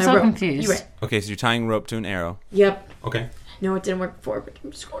 Yeah, I'm my so rope. confused. You're right. Okay, so you're tying rope to an arrow. Yep. Okay. No, it didn't work before, but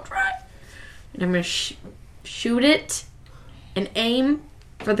I'm just going to try. And I'm going to shoot it and aim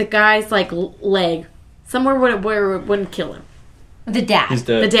for the guy's, like, leg. Somewhere where it wouldn't kill him. The dad. He's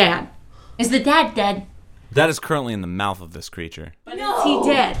dead. The dad. Is the dad dead? That is currently in the mouth of this creature. But is he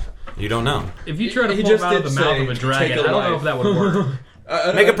dead? You don't know. If you try to He pull him just out of did the mouth say, of a dragon, take I a don't know life. if that would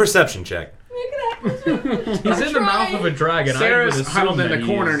work. Make a perception check. He's in the mouth of a dragon. Sarah's I would assume huddled in that the he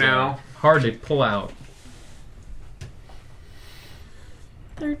corner is, now. Hard to pull out.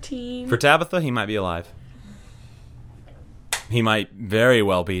 13. For Tabitha, he might be alive. He might very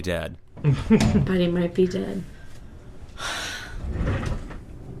well be dead. But he might be dead.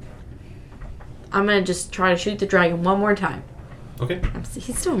 I'm going to just try to shoot the dragon one more time. Okay.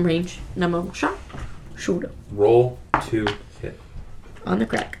 He's still in range. And I'm going to shoot him. Roll to hit. On the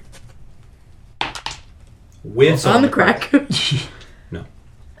crack. With On the crack. No.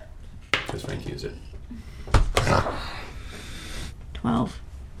 Because Frank used it. 12.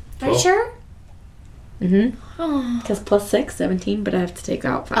 Are you sure? Mm-hmm. Because plus 6, 17, but I have to take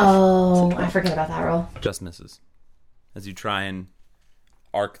out 5. Oh, I forget about that roll. Just misses. As you try and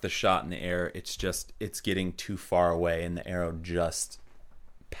arc the shot in the air, it's getting too far away, and the arrow just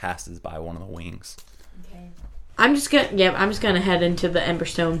passes by one of the wings. Okay. I'm just gonna head into the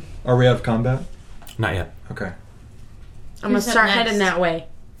Emberstone. Are we out of combat? Not yet. Okay. I'm gonna Who's up start next? heading that way.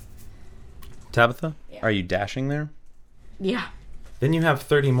 Tabitha, are you dashing there? Yeah. Then you have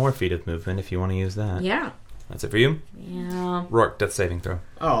 30 more feet of movement if you want to use that. Yeah. That's it for you? Yeah. Roarke, death saving throw.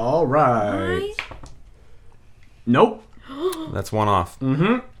 All right. Nope. That's one off.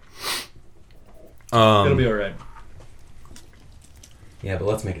 Mm-hmm. It'll be alright. Yeah, but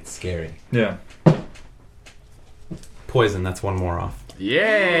let's make it scary. Yeah. Poison, that's one more off.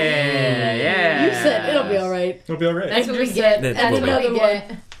 Yeah. You said it'll be alright. It'll be alright. That's what we get. That's That's what we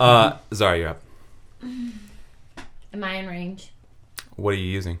another one. Zara, you're up. Am I in range? What are you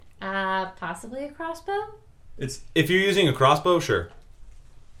using? Possibly a crossbow? If you're using a crossbow, sure.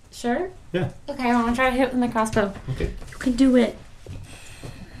 Sure? Yeah. Okay, I want to try to hit with my crossbow. Okay. You can do it.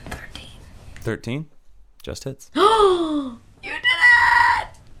 13? Just hits. Oh! You did it!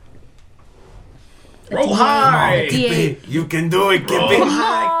 Roll high. D8. You can do it, Kippy. Come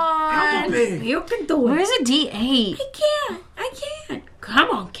on! on. You can do it. Where's a D8? I can't. Come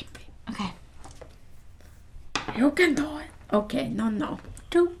on, keep it. Okay. You can do it. Okay, no.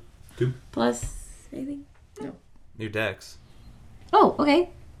 2. 2. Plus anything? No. Your dex. Oh, okay.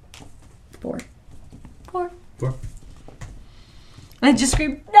 4. 4. 4. I just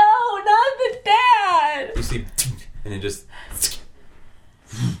screamed, no, not the dad! You see, and it just.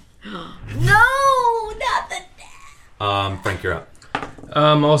 No, not the dad! Frank, you're up.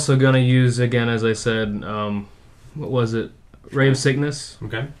 I'm also gonna use again, as I said. What was it? Ray of Sickness.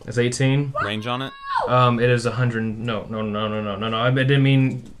 Okay. It's 18. Range on it? It is 100. No. I didn't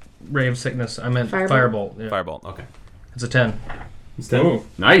mean Ray of Sickness. I meant Firebolt. Yeah. Firebolt. Okay. It's a 10. It's 10. Ooh,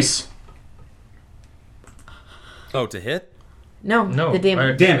 nice. Oh, to hit? No. The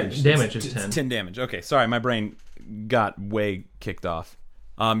damage. Damage. Damage is It's 10. 10 damage. Okay, sorry, my brain got way kicked off.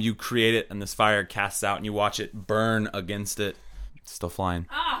 You create it, and this fire casts out, and you watch it burn against it. It's still flying.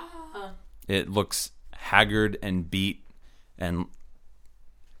 It looks haggard and beat and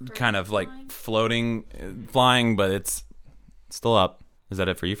kind of like flying, but it's still up. Is that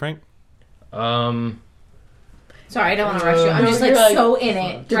it for you, Frank? Sorry, I don't want to rush you. I'm just like so in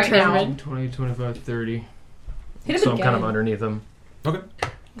it right now. determined. 20, 25, 30. Hit him So I'm again. kind of underneath him. Okay.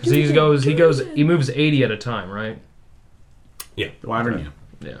 Because he moves 80 at a time, right? Yeah. The wyvern,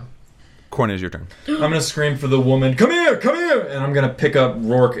 Yeah. Corin, is your turn. I'm gonna scream for the woman, come here! And I'm gonna pick up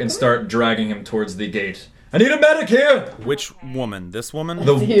Roarke and start dragging him towards the gate. I need a medic here! Which woman? This woman?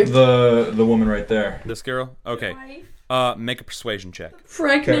 The woman right there. This girl? Okay. Make a persuasion check.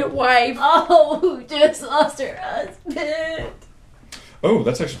 Pregnant wife. Oh, who just lost her husband. Oh,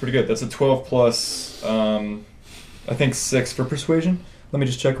 that's actually pretty good. That's a 12 plus, I think 6 for persuasion. Let me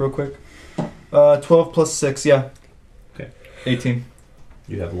just check real quick. 12 plus 6, yeah. Okay. 18.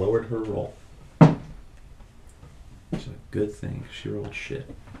 You have lowered her roll. It's a good thing. She rolled shit.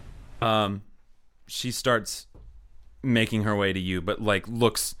 She starts making her way to you, but like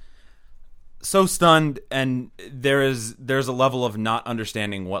looks so stunned, and there's a level of not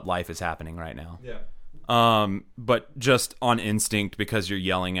understanding what life is happening right now. Yeah. But just on instinct, because you're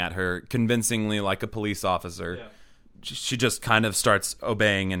yelling at her convincingly like a police officer. Yeah. She just kind of starts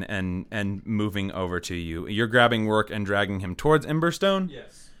obeying and moving over to you. You're grabbing Roarke and dragging him towards Emberstone.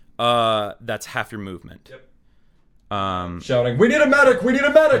 Yes. That's half your movement. Yep. Shouting, we need a medic! We need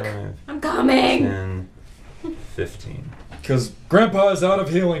a medic! 5, I'm coming. 10, 15. Because Grandpa is out of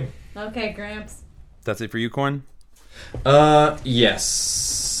healing. Okay, Gramps. That's it for you, Corin?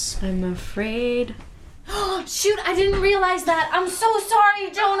 Yes. I'm afraid. Shoot, I didn't realize that. I'm so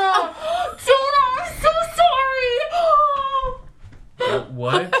sorry, Jonah. Jonah, I'm so sorry.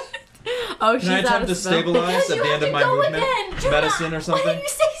 What? Oh, she's Can I out attempt of to spell. stabilize at You the have end of to my go movement? again, Jonah. Medicine or Why something? did you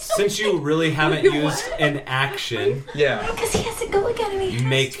say so? Since you really haven't used an action, Yeah. Because he has to go again and he has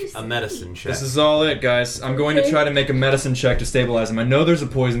make to a medicine check. This is all it, guys. I'm going to try to make a medicine check to stabilize him. I know there's a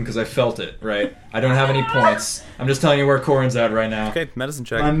poison because I felt it, right? I don't have any points. I'm just telling you where Corin's at right now. Okay, medicine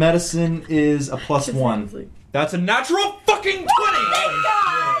check. My medicine is a +1. That's a natural fucking 20!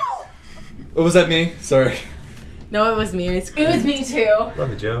 What was that, me? Sorry. No, it was me. It was me too. Love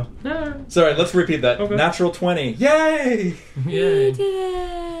you, Joe. Sorry, let's repeat that. Okay. Natural 20. Yay!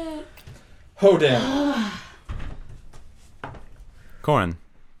 Yay. Ho damn. Corin,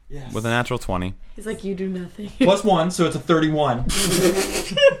 Yes. with a natural 20. He's like, you do nothing. +1, so it's a 31.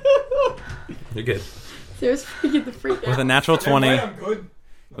 You're good. There's freaking the freak With out. a natural 20, I'm good.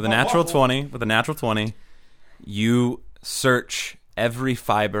 with a natural 20, you search every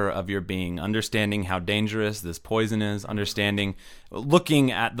fiber of your being, understanding how dangerous this poison is,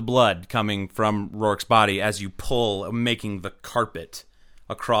 looking at the blood coming from Roarke's body as you pull, making the carpet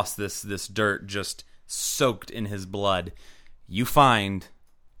across this dirt just soaked in his blood. You find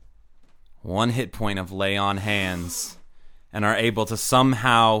 1 hit point of lay on hands and are able to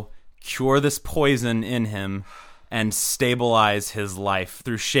somehow cure this poison in him and stabilize his life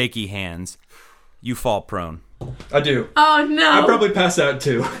through shaky hands. You fall prone. I do. Oh no! I probably pass out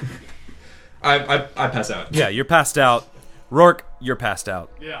too. I pass out. Yeah, you're passed out. Roarke, you're passed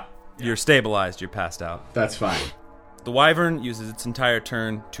out. Yeah. You're stabilized, you're passed out. That's fine. The wyvern uses its entire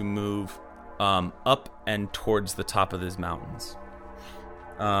turn to move up and towards the top of these mountains,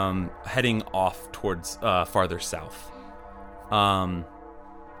 heading off towards farther south.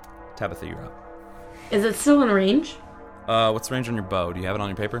 Tabitha, you're up. Is it still in range? What's the range on your bow? Do you have it on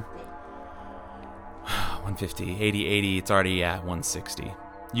your paper? 150, 80, it's already at 160.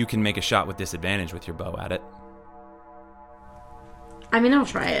 You can make a shot with disadvantage with your bow at it. I mean, I'll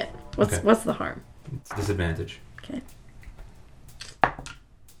try it. Okay. What's the harm? It's disadvantage. Okay.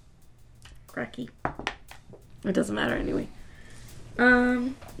 Cracky. It doesn't matter anyway.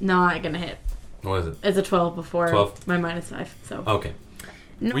 Not gonna hit. What is it? It's a 12 before 12? my -5, so. Okay.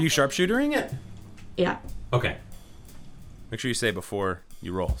 No. Were you sharpshootering it? Yeah. Okay. Make sure you say before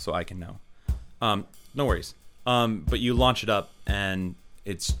you roll so I can know. No worries. But you launch it up and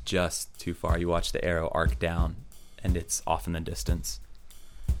it's just too far. You watch the arrow arc down and it's off in the distance.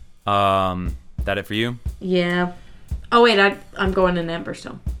 That it for you? Yeah. Oh, wait, I'm going in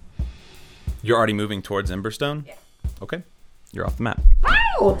Emberstone. You're already moving towards Emberstone? Yeah. Okay. You're off the map.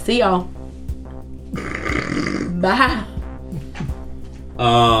 Wow! See y'all. Bye.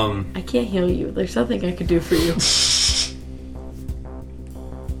 I can't heal you. There's nothing I could do for you.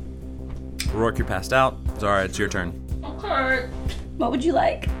 Roarke, you're passed out. Zara, it's your turn. Okay. What would you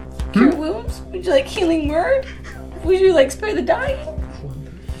like? Cure wounds? Would you like healing word? Would you like spare the dying?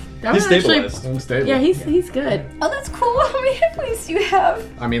 That He's was actually- stabilized. I'm stable. Yeah, he's good. Oh, that's cool. How many hit points do you have?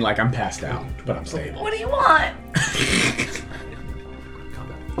 I mean, like, I'm passed out, but I'm stable. What do you want?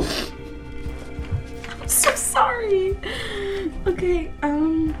 I'm so sorry. Okay,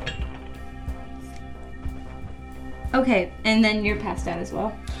 Okay, and then you're passed out as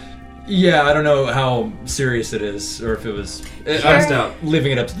well. Yeah, I don't know how serious it is, or if it was. Passed out.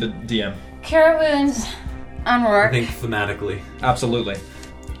 Leaving it up to the DM. Cure wounds on I Roarke. think thematically. Absolutely.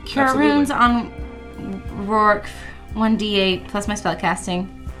 Cure absolutely. wounds on Roarke. 1d8 plus my spellcasting.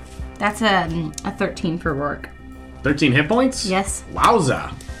 That's a 13 for Roarke. 13 hit points? Yes.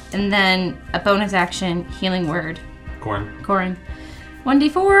 Wowza. And then a bonus action, healing word. Corin.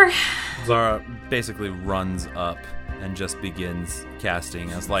 1d4. Zara basically runs up and just begins casting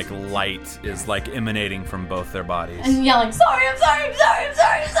as like light is like emanating from both their bodies. And yelling, sorry, I'm sorry, I'm sorry, I'm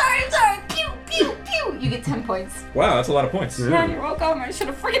sorry, I'm sorry, I'm sorry. Pew, pew, pew. You get 10 points. Wow, that's a lot of points. Yeah, you're welcome. I should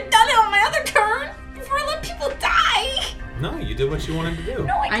have freaking done it on my other turn before I let people die. No, you did what you wanted to do.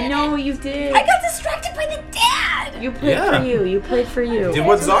 No, I I didn't. know you did. I got distracted by the dad. You played Yeah. for you. You played for you. Did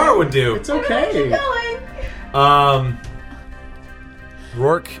what Zara would do. It's okay. Going.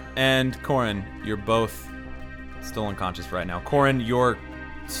 Roarke and Corin, you're both still unconscious right now. Corin, you're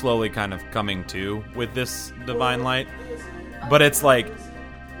slowly kind of coming to with this divine light. But it's like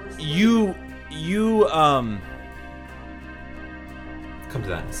you Come to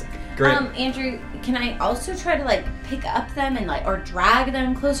that in a second. Great. Andrew, can I also try to like pick up them and like or drag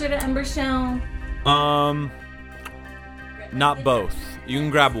them closer to Emberstone? not both. You can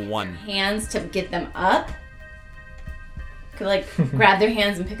grab one. Hands to get them up. Could like grab their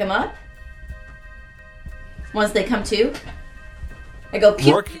hands and pick them up. Once they come to, I go.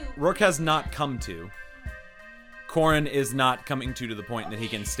 Pew, pew. Roarke has not come to. Corin is not coming to the point that he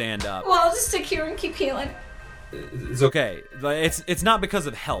can stand up. Well, I'll just stick here and keep healing. It's okay. It's not because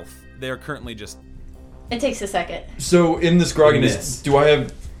of health. They're currently just. It takes a second. So in this grogginess, Miss. do I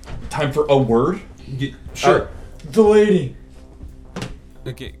have time for a word? Sure. The lady.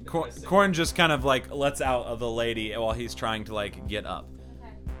 Okay, Corin just kind of like lets out of the lady while he's trying to like get up.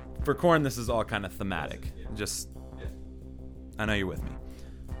 For Corin, this is all kind of thematic. Just, I know you're with me.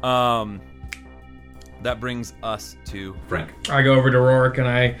 That brings us to Frank. I go over to Roarke and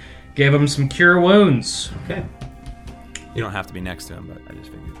I gave him some cure wounds. Okay. You don't have to be next to him, but I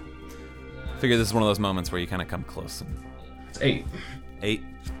just figured this is one of those moments where you kind of come close. It's 8. 8.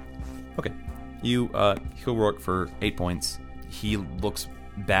 Okay. You heal Roarke for 8 points. He looks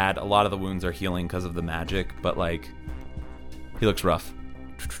bad. A lot of the wounds are healing because of the magic, but like he looks rough.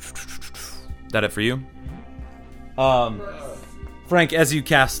 That it for you? Frank, as you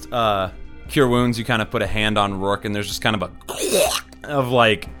cast Cure Wounds, you kind of put a hand on Roarke, and there's just kind of a of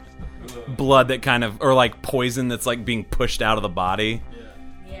like blood that kind of, or like poison that's like being pushed out of the body.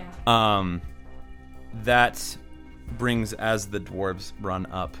 Yeah. That brings, as the dwarves run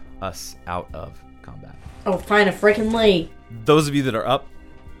up, us out of combat. Oh, find a freaking lay. Those of you that are up,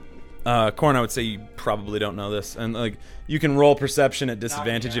 Corin, I would say you probably don't know this, and like you can roll perception at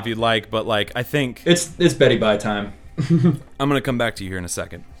disadvantage if you'd like, but like I think It's Betty Bye time. I'm gonna come back to you here in a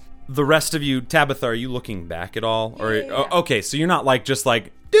second. The rest of you, Tabitha, are you looking back at all? Or okay, so you're not like just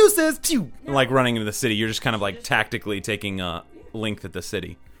like deuces, pew, like running into the city. You're just kind of like tactically taking a length at the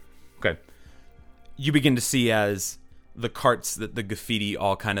city. Okay. You begin to see as the carts that the graffiti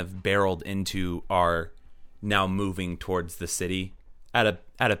all kind of barreled into are now moving towards the city at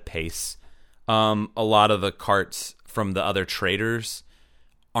a pace. A lot of the carts from the other traders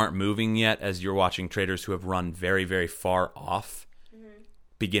aren't moving yet, as you're watching traders who have run very, very far off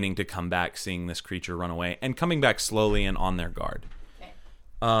beginning to come back, seeing this creature run away, and coming back slowly and on their guard.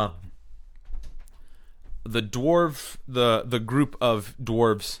 Okay. The group of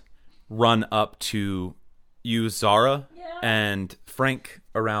dwarves run up to you, Zara, and Frank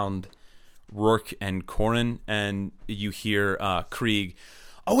around Roarke and Corin, and you hear Krieg.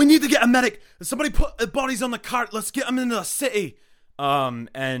 Oh, we need to get a medic. Somebody put bodies on the cart. Let's get them into the city.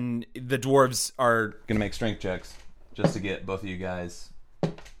 And the dwarves are going to make strength checks just to get both of you guys.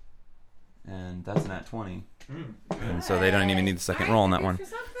 And that's an at 20. And so they don't even need the second roll on that one.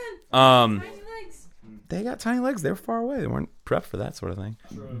 They got tiny legs. They were far away. They weren't prepped for that sort of thing.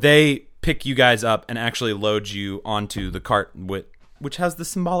 They pick you guys up and actually load you onto the cart, which has the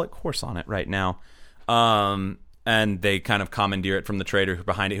symbolic horse on it right now. And they kind of commandeer it from the trader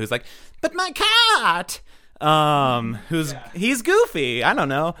behind it, who's like, "But my cart!" He's goofy. I don't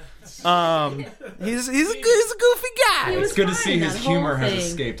know. He's a goofy guy. It's good to see his humor has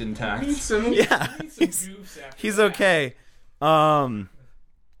escaped intact. He's okay.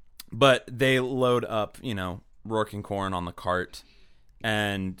 But they load up, Roarke and Corin on the cart,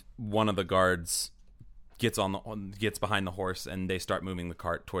 and one of the guards gets behind the horse, and they start moving the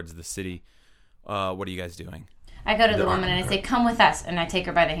cart towards the city. What are you guys doing? I go to the woman and I say, "Come with us," and I take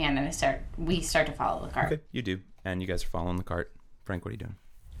her by the hand and we start to follow the cart. Okay, you do, and you guys are following the cart. Frank, what are you doing?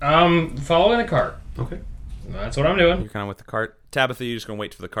 Following the cart. Okay, that's what I'm doing. You're kind of with the cart. Tabitha, you're just gonna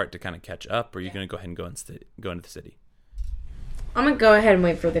wait for the cart to kind of catch up, or are you gonna go ahead and go into the city? I'm gonna go ahead and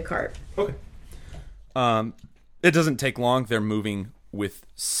wait for the cart. Okay. It doesn't take long. They're moving with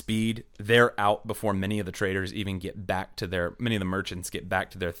speed. They're out before many of the traders even get back to many of the merchants get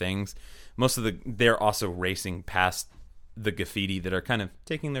back to their things. They're also racing past the graffiti that are kind of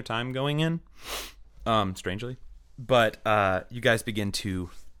taking their time going in, strangely. But you guys begin to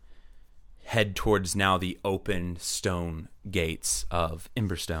head towards now the open stone gates of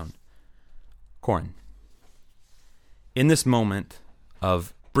Emberstone. Corin, in this moment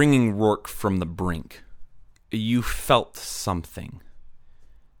of bringing Roarke from the brink, you felt something.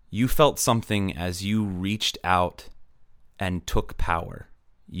 You felt something as you reached out and took power.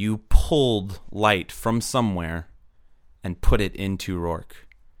 You pulled light from somewhere and put it into Roarke.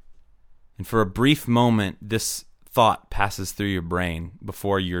 And for a brief moment, this thought passes through your brain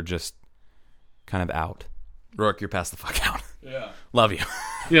before you're just kind of out. Roarke, you're past the fuck out. Yeah. Love you.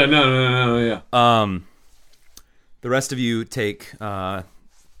 Yeah, no, yeah. The rest of you take...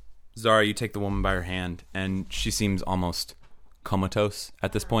 Zara, you take the woman by her hand, and she seems almost comatose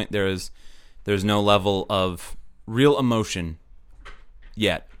at this point. There's no level of real emotion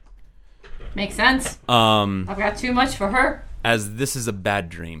yet. Makes sense. I've got too much for her. As this is a bad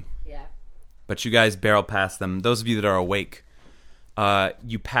dream. Yeah. But you guys barrel past them. Those of you that are awake,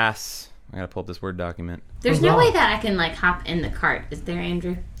 you pass... I gotta pull up this Word document. There's no way that I can, hop in the cart. Is there,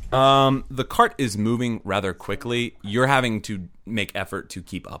 Andrew? The cart is moving rather quickly. You're having to make effort to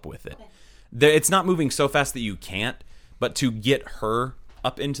keep up with it. It's not moving so fast that you can't, but to get her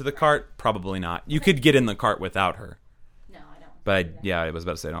up into the cart, probably not. You could get in the cart without her. No, I don't. But I was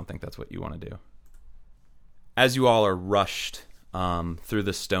about to say, I don't think that's what you want to do. As you all are rushed through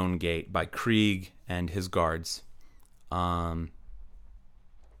the stone gate by Krieg and his guards,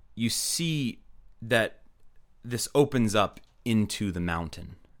 you see that this opens up into the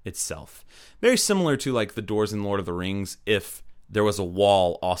mountain itself. Very similar to the doors in Lord of the Rings, if there was a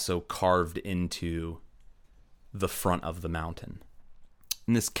wall also carved into the front of the mountain.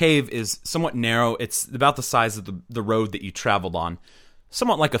 And this cave is somewhat narrow. It's about the size of the road that you traveled on,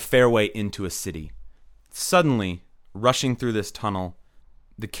 somewhat like a fairway into a city. Suddenly, rushing through this tunnel,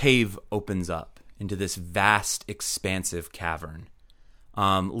 the cave opens up into this vast, expansive cavern,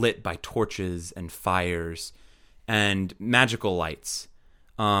 lit by torches and fires and magical lights.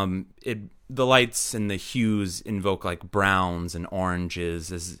 The lights and the hues invoke browns and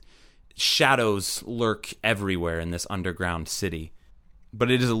oranges as shadows lurk everywhere in this underground city. But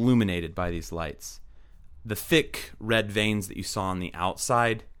it is illuminated by these lights. The thick red veins that you saw on the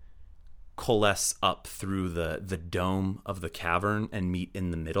outside coalesce up through the dome of the cavern and meet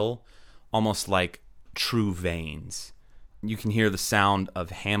in the middle, almost like true veins. You can hear the sound of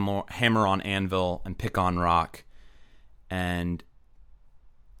hammer on anvil and pick on rock. And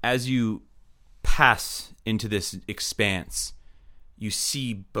as you pass into this expanse, you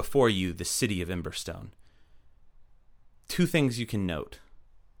see before you the city of Emberstone. Two things you can note.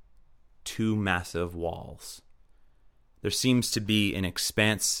 Two massive walls. There seems to be an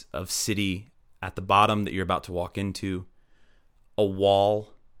expanse of city at the bottom that you're about to walk into. A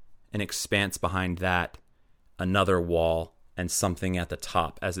wall, an expanse behind that, another wall, and something at the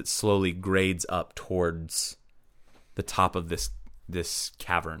top as it slowly grades up towards the top of this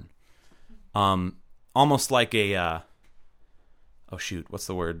cavern. Almost like a what's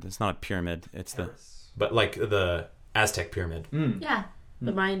the word? It's not a pyramid. It's but like the Aztec pyramid. Yeah.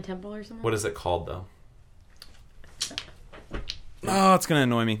 The Mayan temple or something? What is it called though? Oh, it's gonna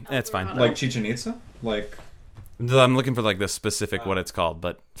annoy me. It's fine. Like Chichen Itza? Like I'm looking for like the specific what it's called,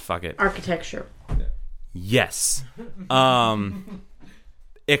 but fuck it. Architecture. Yes.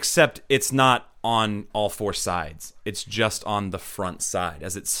 Except it's not on all four sides. It's just on the front side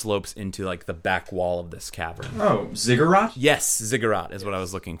as it slopes into like the back wall of this cavern. oh, ziggurat? Yes, ziggurat is what I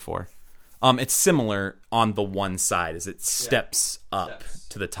was looking for. It's similar on the one side as it steps up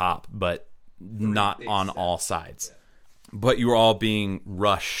to the top, but not on all sides. But you are all being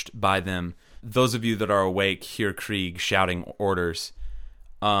rushed by them. Those of you that are awake hear Krieg shouting orders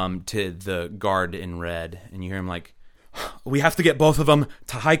to the guard in red, and you hear him like, "We have to get both of them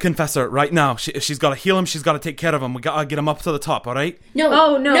to High Confessor right now. She's got to heal him. She's got to take care of him. We got to get him up to the top, all right?" No.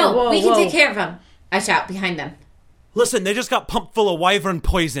 Oh, no. Whoa, we can whoa. take care of him. I shout behind them. Listen, they just got pumped full of wyvern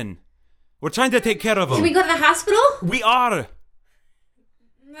poison. We're trying to take care of them. Can we go to the hospital? We are.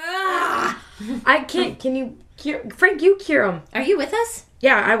 I can't. Can you cure... Frank, you cure him. Are you with us?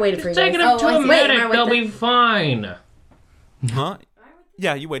 Yeah, I waited for you Take guys. it up to I a see. Wait, am I medic. with They'll them? be fine. Huh?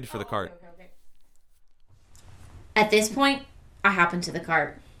 Yeah, you waited for the cart. At this point, I hop into the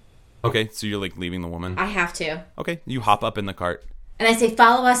cart. Okay, so you're like leaving the woman. I have to. Okay, you hop up in the cart. And I say,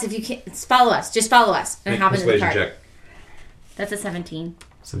 follow us if you can. Follow us. Just follow us. And I hop into the Persuasion cart. check. That's a 17.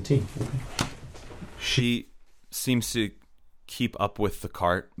 17. She seems to keep up with the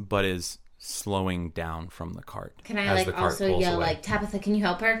cart, but is slowing down from the cart. Can I As the like cart also pulls yell away. like, Tabitha, can you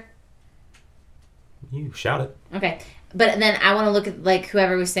help her? You shout it. Okay. But then I want to look at like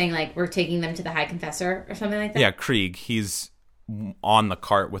whoever was saying like we're taking them to the High Confessor or something like that. Yeah, Krieg. He's on the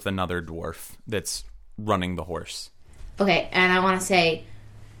cart with another dwarf that's running the horse. Okay, and I want to say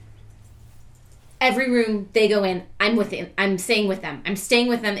every room they go in, I'm with it. I'm staying with them. I'm staying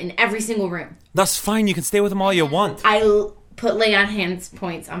with them in every single room. That's fine. You can stay with them all you want. Put lay on hands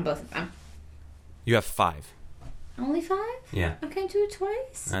points on both of them. You have 5. Only 5? Yeah. I can't do it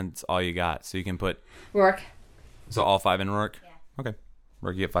twice. That's all you got. So you can put... Roarke. So all 5 in Roarke? Yeah. Okay.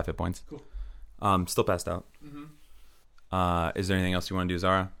 Roarke, you get 5 hit points. Cool. Still passed out. Mm-hmm. Is there anything else you want to do,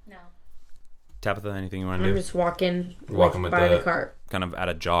 Zara? No. Tabitha, anything you want to I'm do? just walking, Walking with by the- the cart. Kind of at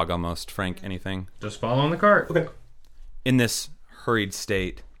a jog almost. Frank, anything? Just follow in the cart. Okay. In this hurried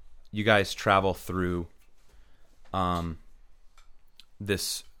state, you guys travel through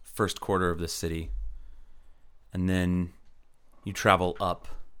this first quarter of the city, and then you travel up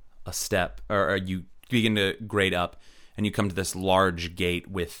a step, or you begin to grade up, and you come to this large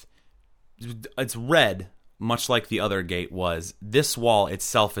gate with... It's red, much like the other gate was. This wall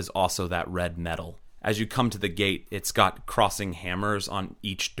itself is also that red metal. As you come to the gate, it's got crossing hammers on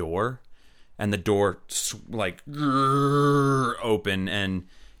each door, and the door open, and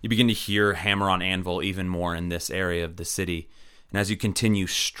you begin to hear hammer on anvil even more in this area of the city. And as you continue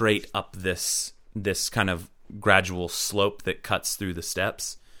straight up this kind of gradual slope that cuts through the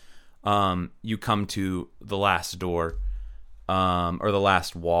steps, you come to the last door, or the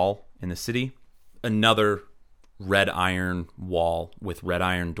last wall in the city. Another red iron wall with red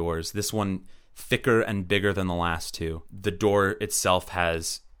iron doors. This one thicker and bigger than the last two. The door itself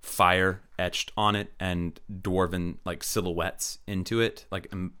has fire etched on it and dwarven like silhouettes into it,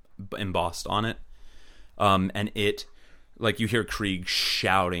 like embossed on it. And it, like, you hear Krieg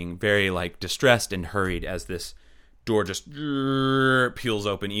shouting, very like distressed and hurried, as this door just peels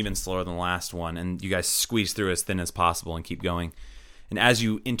open even slower than the last one, and you guys squeeze through as thin as possible and keep going. And as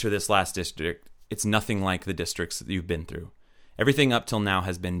you enter this last district, it's nothing like the districts that you've been through. Everything up till now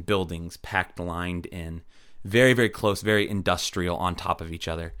has been buildings packed, lined in, very, very close, very industrial, on top of each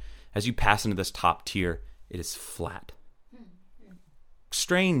other. As you pass into this top tier, it is flat.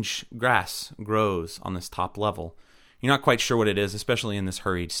 Strange grass grows on this top level. You're not quite sure what it is, especially in this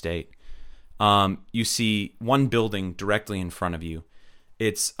hurried state. You see one building directly in front of you.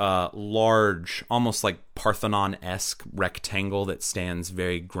 It's a large, almost like Parthenon-esque rectangle that stands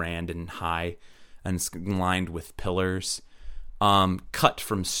very grand and high, and it's lined with pillars, cut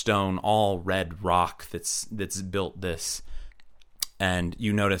from stone, all red rock that's built this. And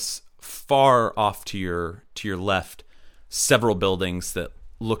you notice far off to your left several buildings that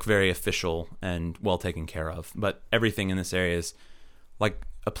look very official and well taken care of, but everything in this area is like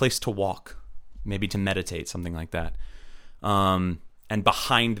a place to walk, maybe to meditate, something like that. And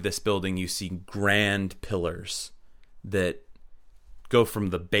behind this building, you see grand pillars that go from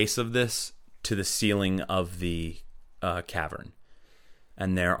the base of this to the ceiling of the cavern.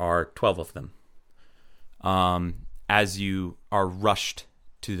 And there are 12 of them. As you are rushed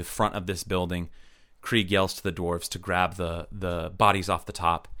to the front of this building, Krieg yells to the dwarves to grab the bodies off the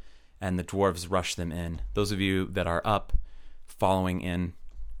top, and the dwarves rush them in. Those of you that are up, following in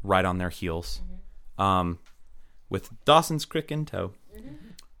right on their heels. with Dawson's Creek in tow.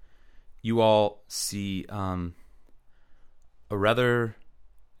 You all see a rather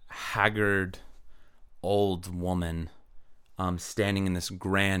haggard old woman standing in this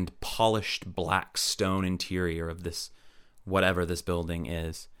grand polished black stone interior of this whatever this building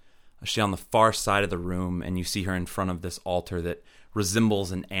is. She's on the far side of the room, and you see her in front of this altar that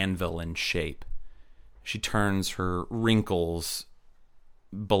resembles an anvil in shape. She turns, her wrinkles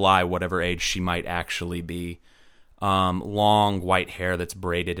belie whatever age she might actually be. Long white hair that's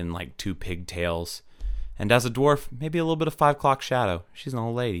braided in like 2 pigtails. And as a dwarf, maybe a little bit of 5 o'clock shadow. She's an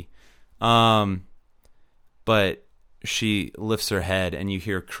old lady. But she lifts her head, and you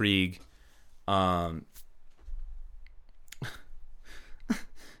hear Krieg. Why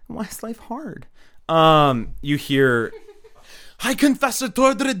is life hard? You hear, High Confessor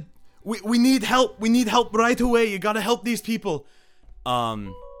Tordred, we need help. We need help right away. You gotta help these people.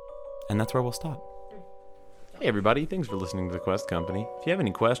 and that's where we'll stop. Hey everybody, thanks for listening to The Quest Company. If you have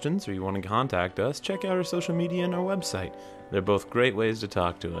any questions or you want to contact us, check out our social media and our website. They're both great ways to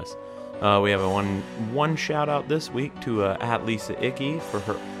talk to us. We have a one shout out this week to at Lisa Icky for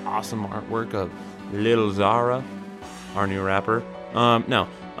her awesome artwork of Little Zara, our new rapper.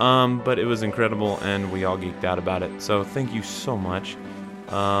 But it was incredible and we all geeked out about it. So thank you so much.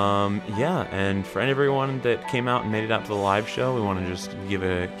 And for everyone that came out and made it out to the live show, we want to just give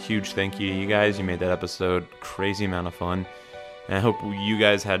a huge thank you to you guys. You made that episode crazy amount of fun. And I hope you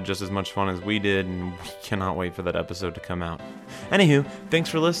guys had just as much fun as we did, and we cannot wait for that episode to come out. Anywho, thanks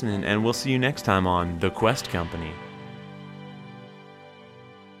for listening, and we'll see you next time on The Quest Company.